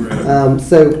right.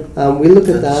 We'll look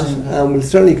at that. We'll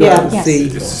certainly go Yeah. out and Yes. see.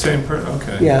 It's the same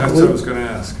okay. Yeah, That's we- what I was gonna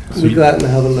ask. We go out and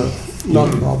have a look.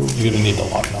 Not a problem. You're gonna need the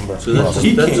lot number. So that's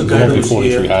It the won't guy be who's 43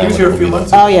 here. Highland, He was here a it'll few be Oh,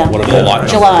 months yeah. Whatever the lot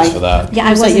number July. is for that. Yeah, I He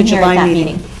was at wasn't your here July at that meeting.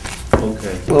 meeting.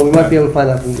 Okay. Well, we might be able to find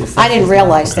out from this. I didn't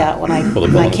realize that when I Well, the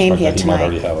building came here inspector, he might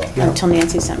already tonight, have a- until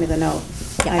Nancy sent me the note.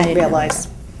 Yeah, I I didn't didn't know. realize.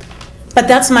 But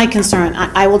that's my concern.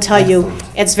 I will tell you,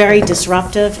 it's very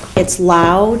disruptive, it's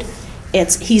loud,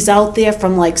 he's out there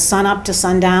from like sun up to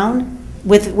sundown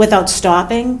without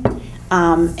stopping.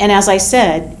 And as I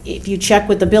said, if you check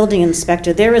with the building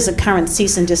inspector, there is a current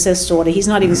cease and desist order. He's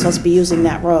not even supposed to be using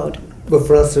that road. But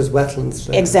for us, there's wetlands.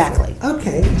 Right? Exactly.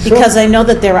 Okay. sure. Because I know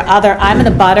that there are I'm in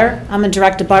a butter, I'm a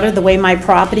direct abutter, the way my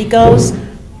property goes.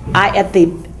 At the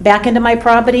back end of my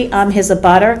property, I'm his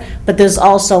abutter, but there's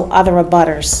also other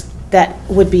abutters that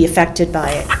would be affected by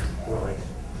it. Right.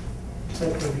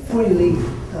 Okay, before you leave,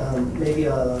 maybe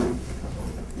I'll,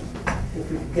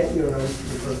 if we could get your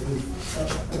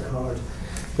a card,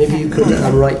 maybe you could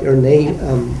write your name,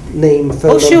 phone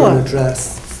number sure. and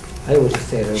address. I don't want to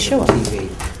say it over Sure. TV,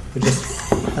 but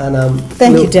just, and,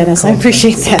 Thank you, we'll Dennis, I contact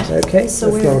appreciate you. that. Okay?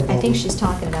 So That's not a I problem. think she's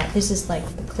talking about, this is like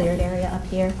the cleared area up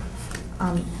here.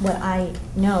 What I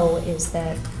know is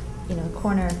that the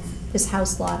corner, this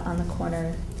house lot on the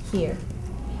corner here,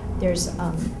 there's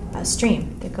a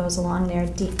stream that goes along there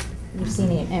deep. You've seen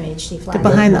the MHD flag.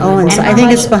 Behind the Owens, And I how think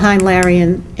much- it's behind Larry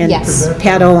and Yes.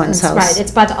 Pat Owens' That's house. right,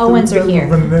 it's, but the Owens are here.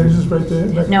 Benedetti is right there.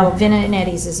 next- No, Vin and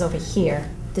Eddie's is over here.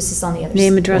 This is on the other side.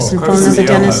 Name, address, and Oh, phone across number, the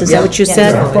Dennis, is that what you Yeah.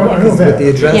 said? Yeah. With the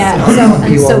address. Yeah, on so,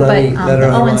 and you so, on but any letter the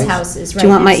on Owens right. house is right Do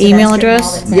you want my next to that email strip mall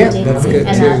address? that's Yeah, empty. that's good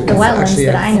And too. the It's wetlands actually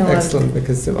that I know of, excellent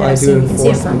because that I I've do seen, you can see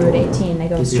it from enforcement. Route 18, they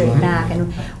go straight back,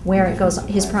 and where it goes,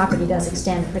 his property does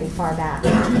extend pretty far back.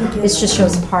 This just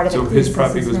shows part of it. So his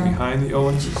property goes behind the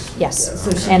Owens'?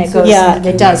 Yes, and it goes, Yeah.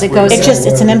 it does, it goes. It's just,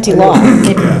 it's an empty lot.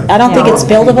 I don't think it's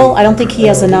buildable, I don't think he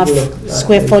has enough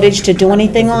square footage to do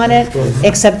anything on it,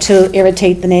 except to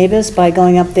irritate the neighbors by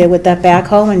going up there with that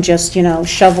backhoe and just,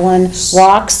 shoveling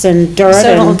rocks and dirt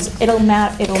So and, it'll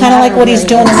matter. kind of like what he's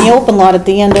doing in the open lot at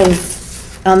the end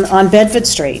of, on Bedford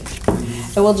Street.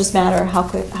 It will just matter how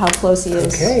close he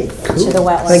is Okay, to cool. the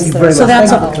wetlands. Thank you very So much. that's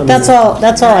Thank you all, for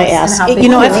that's all I And ask. how big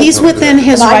If it he's is. within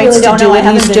his But I rights really to don't do know. I what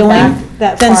he's haven't been doing,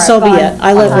 that then far. so be I've it.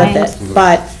 I live with gone it.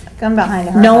 But Come behind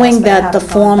her house. knowing but I that the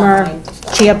haven't gone former behind.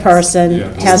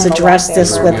 chairperson has addressed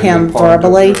this with him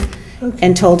verbally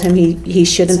and told him he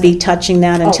shouldn't be touching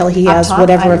that until he Oh, up has top?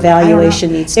 whatever I don't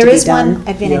evaluation know. needs to There be is one done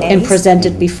at Vin and and Eddie's.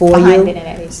 presented before Behind Vin you. and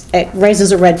Eddie's. It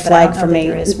raises a red But I flag don't for know that me.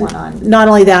 there is one on Not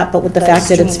only that, but with the the fact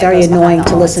that it's stream that very goes behind annoying the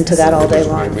to listen to that all day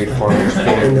long.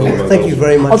 Thank you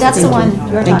very much. Oh, that's the Thank one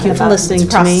you. you're Thank talking you for about. listening It's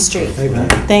to across me. the street.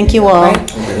 Thank you all. Right?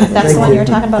 That's Thank the one you. you're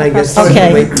talking about Thank you. across the Sorry street.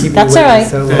 to Okay, keep you that's all waiting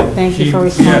right. so long. Thank you for Yeah,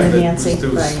 responding, that- Nancy. There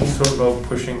was sort of about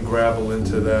pushing gravel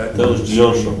into that. That was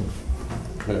Gioso.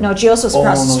 No, Gioso's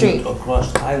across the street.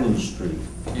 Across Highland Street.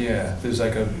 Yeah, there's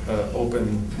like a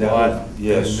open That lot. was-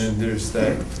 yes. And then there's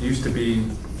that, used to be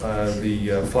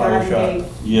the flower shop.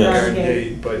 Yes. Garden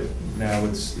Gate, but now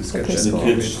it's got Okay, that. so- The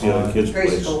kids, yeah, the kids'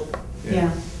 place. Yeah.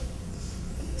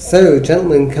 So,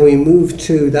 gentlemen, can we move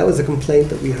to, that was a complaint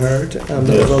that we heard, that was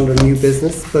Yes. under new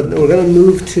business, but we're going to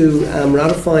move to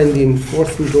ratifying the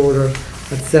enforcement order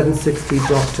at 760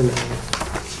 Brockton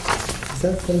Ave. Is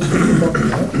that 760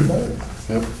 Brockton Ave? Is that it?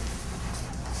 Yep.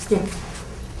 Yeah.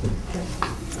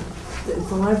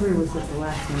 The library was at the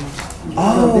last meeting.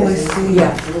 Oh, I see.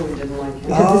 Yeah. Because this is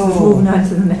Oh. moving on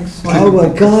to the next one. Oh my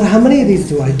God, how many of these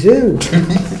do I do?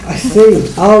 I see.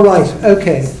 All right,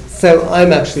 okay. So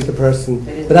I'm actually the person,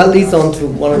 but that leads on to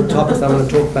one of the topics I'm going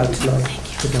to talk about tonight.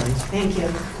 Good night. Thank you.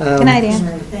 Good night,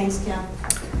 Ann. Thanks, Ken.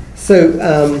 So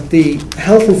the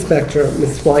health inspector,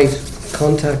 Ms. White,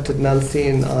 contacted Nancy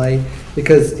and I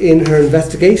because in her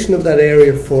investigation of that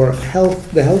area for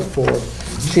the health board,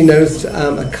 she noticed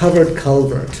a covered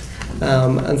culvert.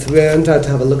 And so we went out to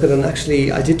have a look at it, and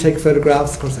actually I did take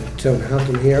photographs, of course I don't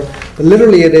have them here, but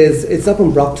literally it's up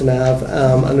on Brockton Ave,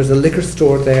 and there's a liquor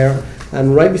store there,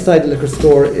 and right beside the liquor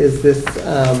store is this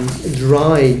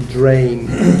dry drain,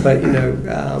 but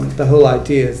the whole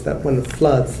idea is that when it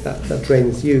floods, that drain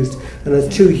is used, and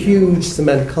there's two huge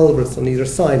cement culverts on either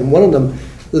side, and one of them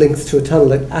links to a tunnel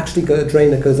that actually got a drain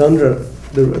that goes under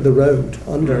the road,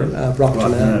 under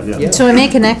Brockton Ave. yeah. So it may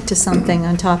connect to something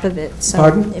on top of it. So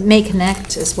Pardon? it may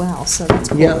connect as well, so that's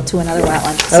cool, Yeah. to another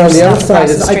wetland. And on the There's other side across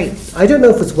is, the street. I don't know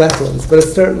if it's wetlands, but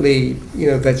it's certainly,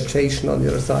 vegetation on the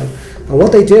other side. And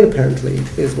what they did apparently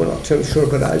is, well, not too sure,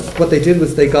 but what they did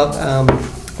was they got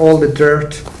all the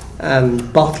dirt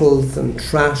and bottles and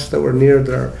trash that were near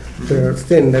their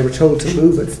thing. They were told to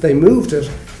move it. So they moved it,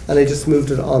 and they just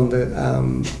moved it on the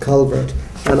culvert.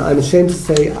 And I'm ashamed to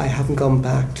say I haven't gone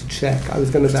back to check. I was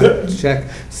going to back to check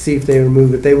to see if they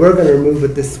removed it. They were going to remove it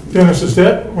this week. Dennis, is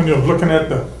that when you're looking at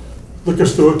the liquor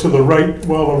store to the right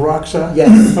where all the rocks are?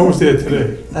 Yes. I was there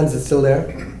today. And is it still there?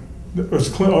 It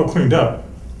was all cleaned up.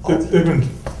 They've been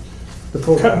The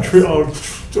poor cutting guys.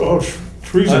 all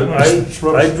trees and I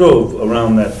shrubs. drove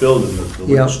around that building, the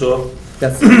Yeah. liquor store,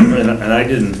 That's and I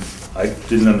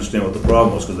didn't understand what the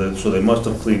problem was, so they must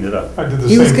have cleaned it up. I did the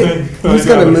He was same go- thing. he Then was I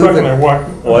got gonna in the truck move and I it. walked.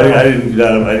 Oh, I didn't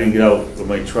get out of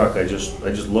my truck, I just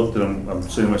looked at them, I'm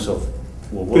saying to myself,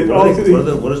 well, what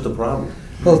is the problem?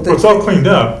 well, But it's all cleaned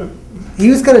up. he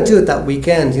was going to do it that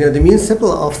weekend. The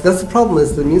municipal office. That's the problem.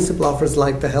 Is the municipal office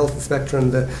like the health inspector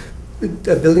and the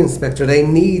building inspector? They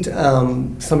need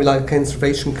somebody like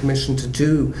Conservation Commission to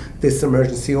do this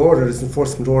emergency order, this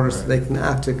enforcement order, so they can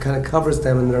act. It kind of covers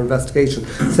them in their investigation.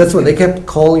 So that's why they kept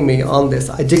calling me on this.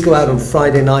 I did go out on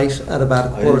Friday night at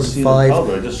about I didn't see the 5:45.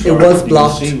 culvert, I just saw It was You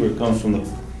blocked. can see where it comes from the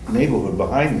neighborhood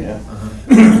behind there,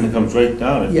 and it comes right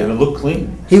down, and Yeah. it looked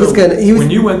clean. He was So going. He was. When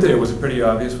you went there, was it pretty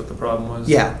obvious what the problem was?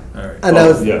 Yeah. All right. And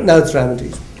Oh, yeah. now it's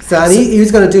remedied. So, and he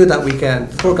was going to do it that weekend.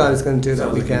 The poor guy was going to do it that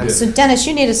Sounds like he weekend. did. So Dennis,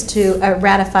 you need us to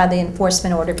ratify the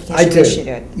enforcement order I because you do. issued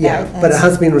it. Yeah, That- but it that's-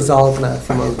 has been resolved now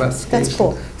from our investigation. That's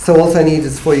cool. So all I need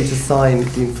is for you to sign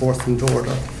the enforcement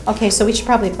order. Okay, so we should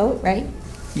probably vote, right?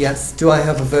 Yes, do I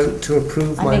have a vote to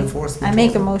approve my enforcement I make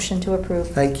a order? motion to approve.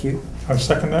 Thank you. I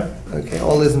second that. Okay,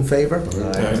 all those in favour?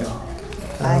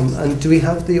 Aye. And do we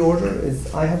have the order?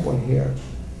 I have one here.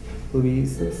 Will we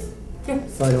use this?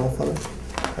 Sign off on it?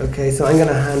 Okay, so I'm going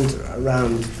to hand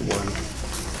around the one.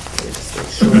 Just make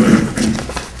sure.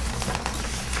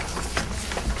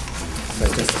 So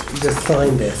just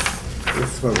sign this.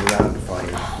 This is where we're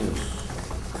ratifying.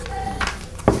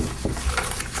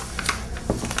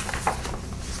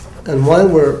 And while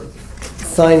we're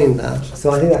signing that,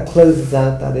 so I think that closes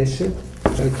out that issue,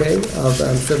 okay, of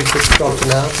 76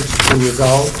 Stockton Ave, which has been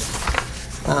resolved.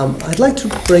 I'd like to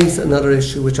raise another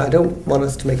issue, which I don't want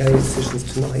us to make any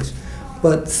decisions tonight,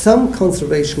 but some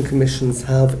conservation commissions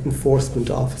have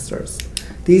enforcement officers.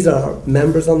 These are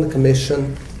members on the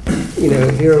commission. You know,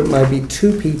 here it might be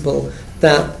two people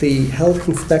that the health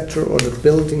inspector or the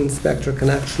building inspector can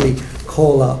actually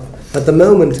call up. At the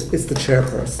moment, it's the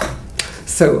chairperson.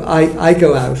 So I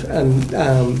go out and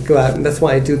that's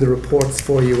why I do the reports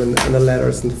for you and the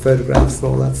letters and the photographs and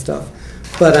all that stuff.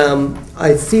 But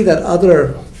I see that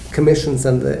other commissions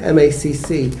and the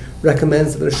MACC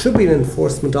recommends that there should be an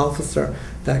enforcement officer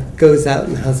that goes out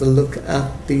and has a look at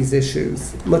these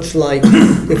issues. Much like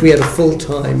if we had a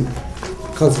full-time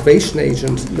conservation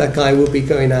agent, that guy would be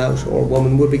going out or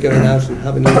woman would be going out and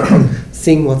having a look and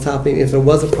seeing what's happening. If there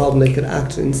was a problem, they could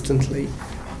act instantly.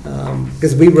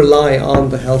 Because we rely on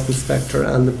the health inspector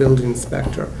and the building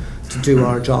inspector to do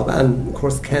our job, and of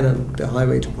course Kennan, the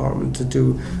highway department, to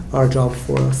do our job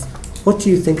for us. What do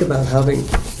you think about having an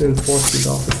enforcement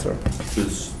officer?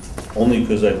 It's only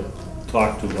because I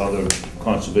talked to other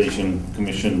conservation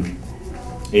commission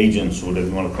agents, or whatever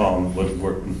you want to call them, that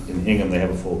work in Hingham. They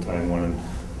have a full-time one, and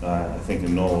I think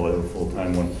in Knoll they have a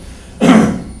full-time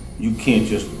one. You can't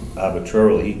just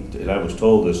arbitrarily, and I was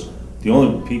told this, the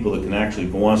only people that can actually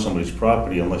go on somebody's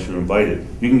property unless you're invited,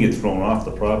 you can get thrown off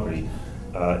the property,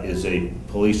 is a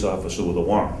police officer with a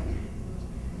warrant.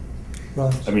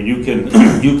 Right. I mean, you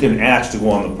can ask to go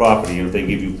on the property, and if they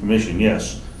give you permission,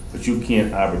 yes, but you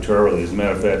can't arbitrarily. As a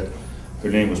matter of fact,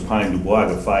 her name was Pine Dubois,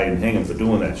 got fired in Hingham for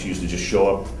doing that. She used to just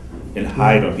show up and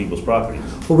hide on people's property.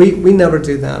 Well, we never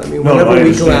do that. I mean, No, whenever I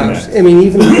we go out, understand that. I mean,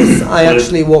 even this, I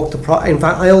actually walk the in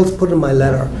fact, I always put in my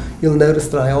letter, you'll notice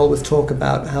that I always talk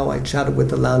about how I chatted with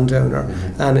the landowner,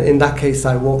 and in that case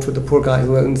I walked with the poor guy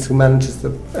who manages the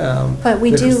But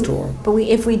we liquor do, store. but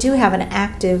if we do have an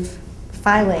active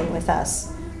filing with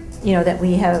us, you know, that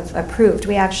we have approved,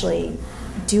 we actually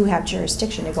do have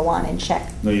jurisdiction to go on and check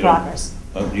No, you don't. progress.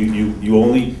 You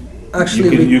only,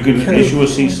 Actually, you can can- issue a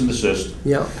cease and desist,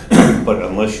 Yeah, but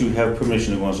unless you have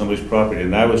permission to go on somebody's property,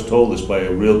 and I was told this by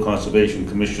a real conservation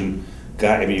commission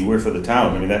guy, I mean, he worked for the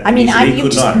town, I mean, that, I mean, he you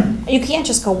could not. you can't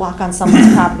just go walk on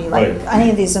someone's property like Right. any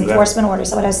of these You have- enforcement orders.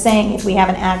 So what I was saying, if we have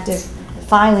an active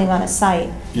filing on a site,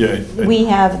 Yeah. we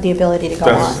have the ability to go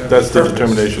on. That's the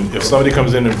determination. If somebody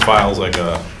comes in and files like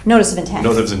a Notice of intent.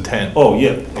 notice of intent, Oh,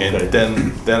 yeah, and okay.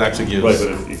 then that actually Right, gives,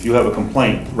 but if you have a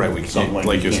complaint. right, we something can,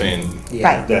 like you're you can't- saying,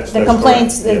 Right, That's- the that's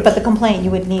complaints, correct, yes. but the complaint,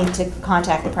 you would need to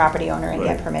contact the property owner and get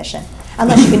Right. permission,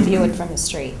 unless you can view it from the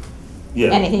street. Yeah.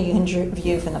 Anything you can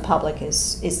view from the public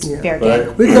is Yeah. fair But I-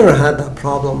 game. we've never had that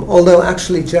problem, although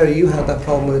actually, Jerry, you had that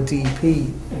problem with a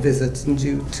DP visit, didn't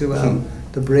you, to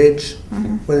the bridge,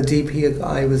 when a DP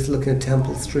guy was looking at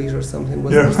Temple Street or something,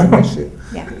 was there Yeah. some issue?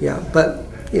 Yeah. Yeah, but,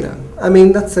 you know, I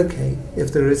mean, that's okay.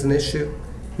 If there is an issue,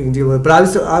 we can deal with it.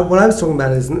 But what I was talking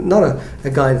about is not a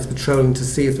guy that's patrolling to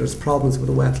see if there's problems with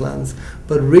the wetlands,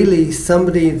 but really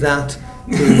somebody that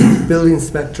the building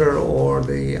inspector or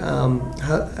the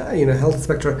health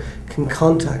inspector can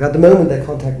contact. At the moment, they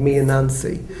contact me and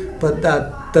Nancy, but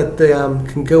that they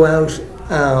can go out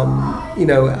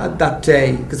at that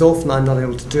day, because often I'm not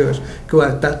able to do it, go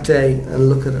out that day and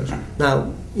look at it. Now,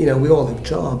 you know, we all have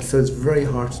jobs, so it's very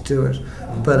hard to do it,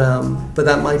 but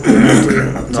that might be an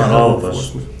idea. to Not have all of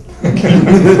us. enforcement.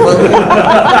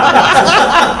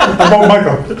 How about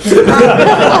Michael?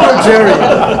 Jerry,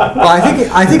 well,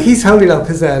 I think he's holding up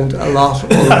his end a lot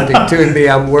already, doing the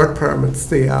work permits,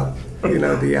 the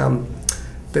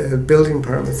building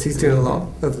permits. He's doing a lot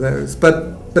of those,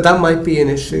 but that might be an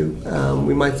issue.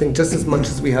 We might think just as much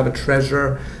as we have a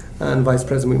treasurer and vice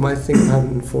president, we might think of having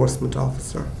an enforcement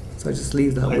officer. So I just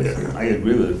leave that with you. I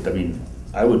agree with it. I mean,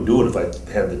 I would do it if I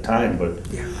had the time, but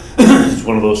Yeah. it's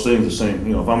one of those things, the same,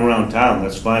 you know, if I'm around town,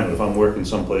 that's fine, but if I'm working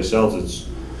someplace else,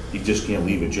 you just can't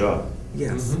leave a job.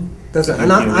 Yes, Mhm. does it? You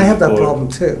And can't I have that record. problem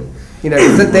too. You know,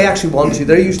 'cause they actually want you.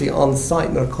 They're usually on site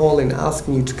and they're calling,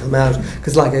 asking you to come out.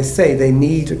 Because, like I say, they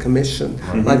need a commission,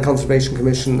 like Conservation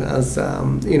Commission, as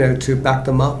you know, to back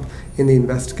them up in the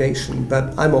investigation.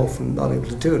 But I'm often not able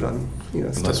to do it. I'm, you know,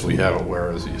 Unless stuck we in- have it,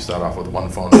 whereas you start off with one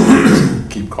phone and you just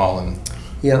keep calling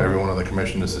Yeah. every one of the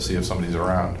commissioners to see if somebody's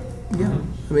around. Yeah,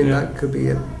 I mean, that could be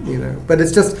it, you know. But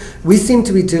it's just, we seem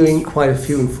to be doing quite a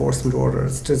few enforcement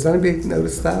orders. Does anybody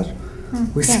notice that?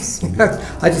 We yes.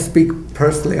 I just speak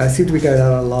personally. I seem to be going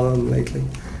out on a lot of them lately.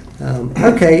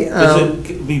 Okay.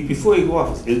 Before you go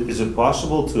off, is it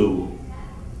possible to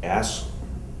ask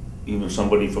even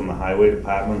somebody from the highway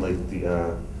department, like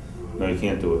the, no, you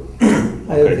can't do it?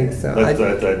 I don't think so.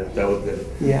 That would,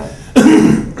 Yeah,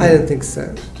 I don't think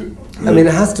so. I mean,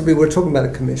 it has to be, we're talking about a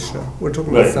commissioner. We're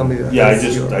talking about right, somebody that yeah, I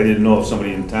has your- didn't know if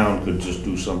somebody in town could just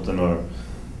do something, or,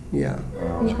 Yeah,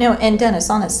 You know, and Dennis,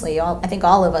 honestly, I think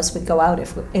all of us would go out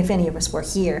if any of us were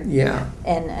here. yeah.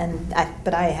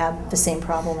 But I have the same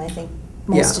problem, I think.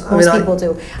 Yeah, Most I mean, people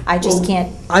do. I just Well, can't,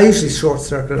 I usually short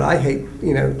circuit. I hate,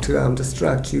 you know, to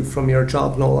distract you from your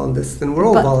job and all on this. Then we're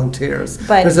all But- volunteers.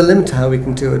 but- There's a limit to how we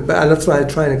can do it. But and that's why I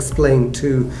try and explain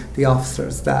to the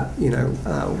officers that, you know,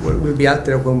 we'll be out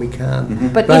there when we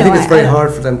can. But, I you think know, it's very I-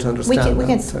 hard for them to we understand can,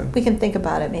 that. we can think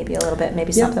about it maybe a little bit.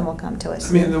 Maybe Yeah. something will come to us.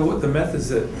 I mean, the methods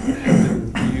that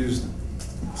have been used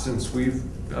since we've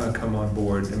come on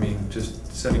board, I mean, just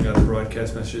sending out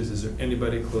broadcast messages, is there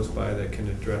anybody close by that can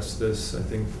address this? I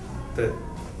think that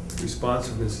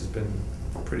responsiveness has been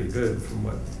pretty good from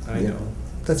what I Yeah. know.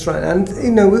 That's right. And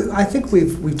you know, I think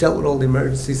we've dealt with all the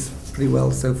emergencies pretty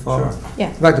well so far. Sure. Yeah.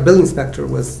 In fact, the building inspector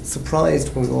was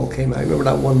surprised when we all came out. I remember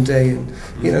that one day in,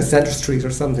 you know, Centre Street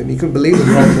or something. He couldn't believe it.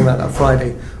 We all came out that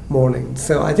Friday morning.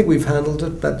 So I think we've handled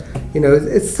it. But, you know,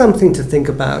 it's something to think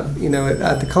about. You know,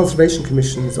 the Conservation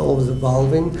Commission is always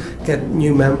evolving, get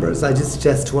new members. I just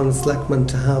suggest to one of the selectmen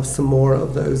to have some more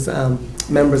of those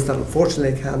members that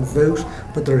unfortunately can't vote,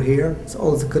 but they're here. It's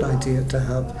always a good idea to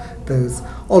have those.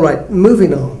 All right,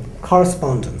 moving on.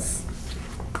 Correspondence.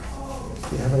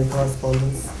 Do you have any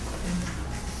correspondence?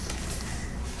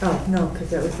 Oh, no, because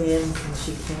that was the end when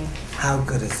she came. How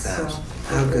good is that? So-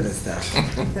 How good is that?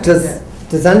 That Does was it.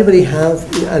 Does anybody have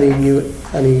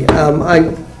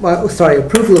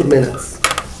approval of minutes?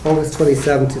 August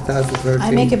 27, 2013.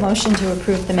 I make a motion to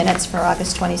approve the minutes for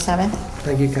August 27th.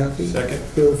 Thank you, Kathy. Second.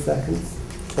 Bill seconds.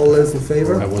 All those in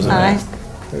favor? I wasn't Aye.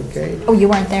 there. Okay. Oh, you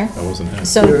weren't there? I wasn't here.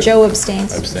 So You're- Joe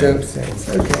abstains. I abstained. Joe abstains.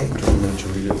 Okay.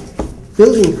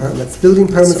 Building permits. Building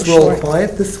permits So were all short.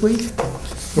 quiet this week?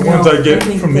 The ones No, I get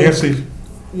think from they- Nancy,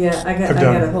 Yeah, I I've got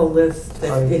done. a whole list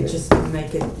that Oh, it yeah. just didn't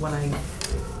make it when I.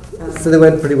 So they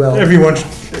went pretty well. everyone she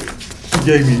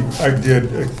gave me, I did,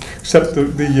 except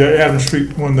the Adam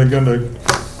Street one, they're gonna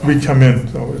re-come in,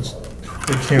 so it's,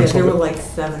 they Yeah, there were canceled it. like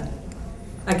 7.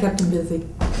 I kept them busy.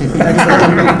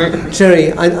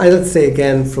 Jerry, I'd say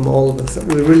again from all of us, that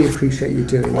we really appreciate you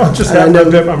doing Well, that. just And I have know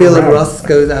them Bill and around. Russ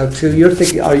goes out too. You're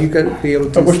thinking, are you going to be able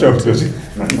to I do wish I was something?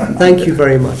 busy. Thank you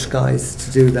very much, guys,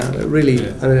 to do that. It really,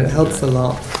 Yeah. I mean, it helps a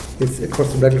lot. It's, of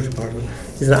course, the regulatory department.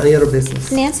 Is there any other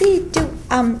business? Nancy,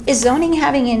 is zoning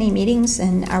having any meetings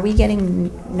and are we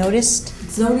getting noticed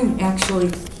Zoning actually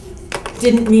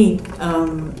didn't meet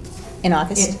in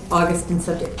August? in August and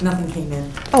subject, nothing came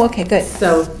in. Oh, okay, good.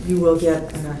 So you will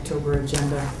get an October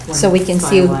agenda. when So we it's can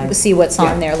finalized. see what's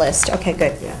Yeah. on their list. Okay,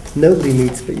 good. Yeah. Nobody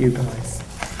meets but you guys.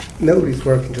 Nobody's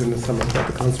working during the summer about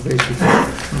the conservation.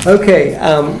 Okay,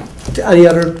 any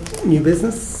other new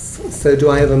business? So do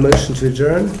I have a motion to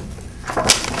adjourn?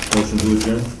 motion to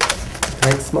adjourn?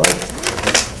 Thanks, Mike.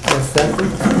 A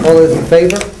second. All those in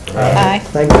favor? Aye.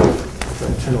 Thank you.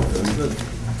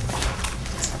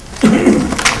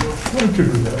 What did you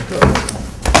do that?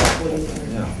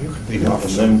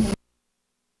 And then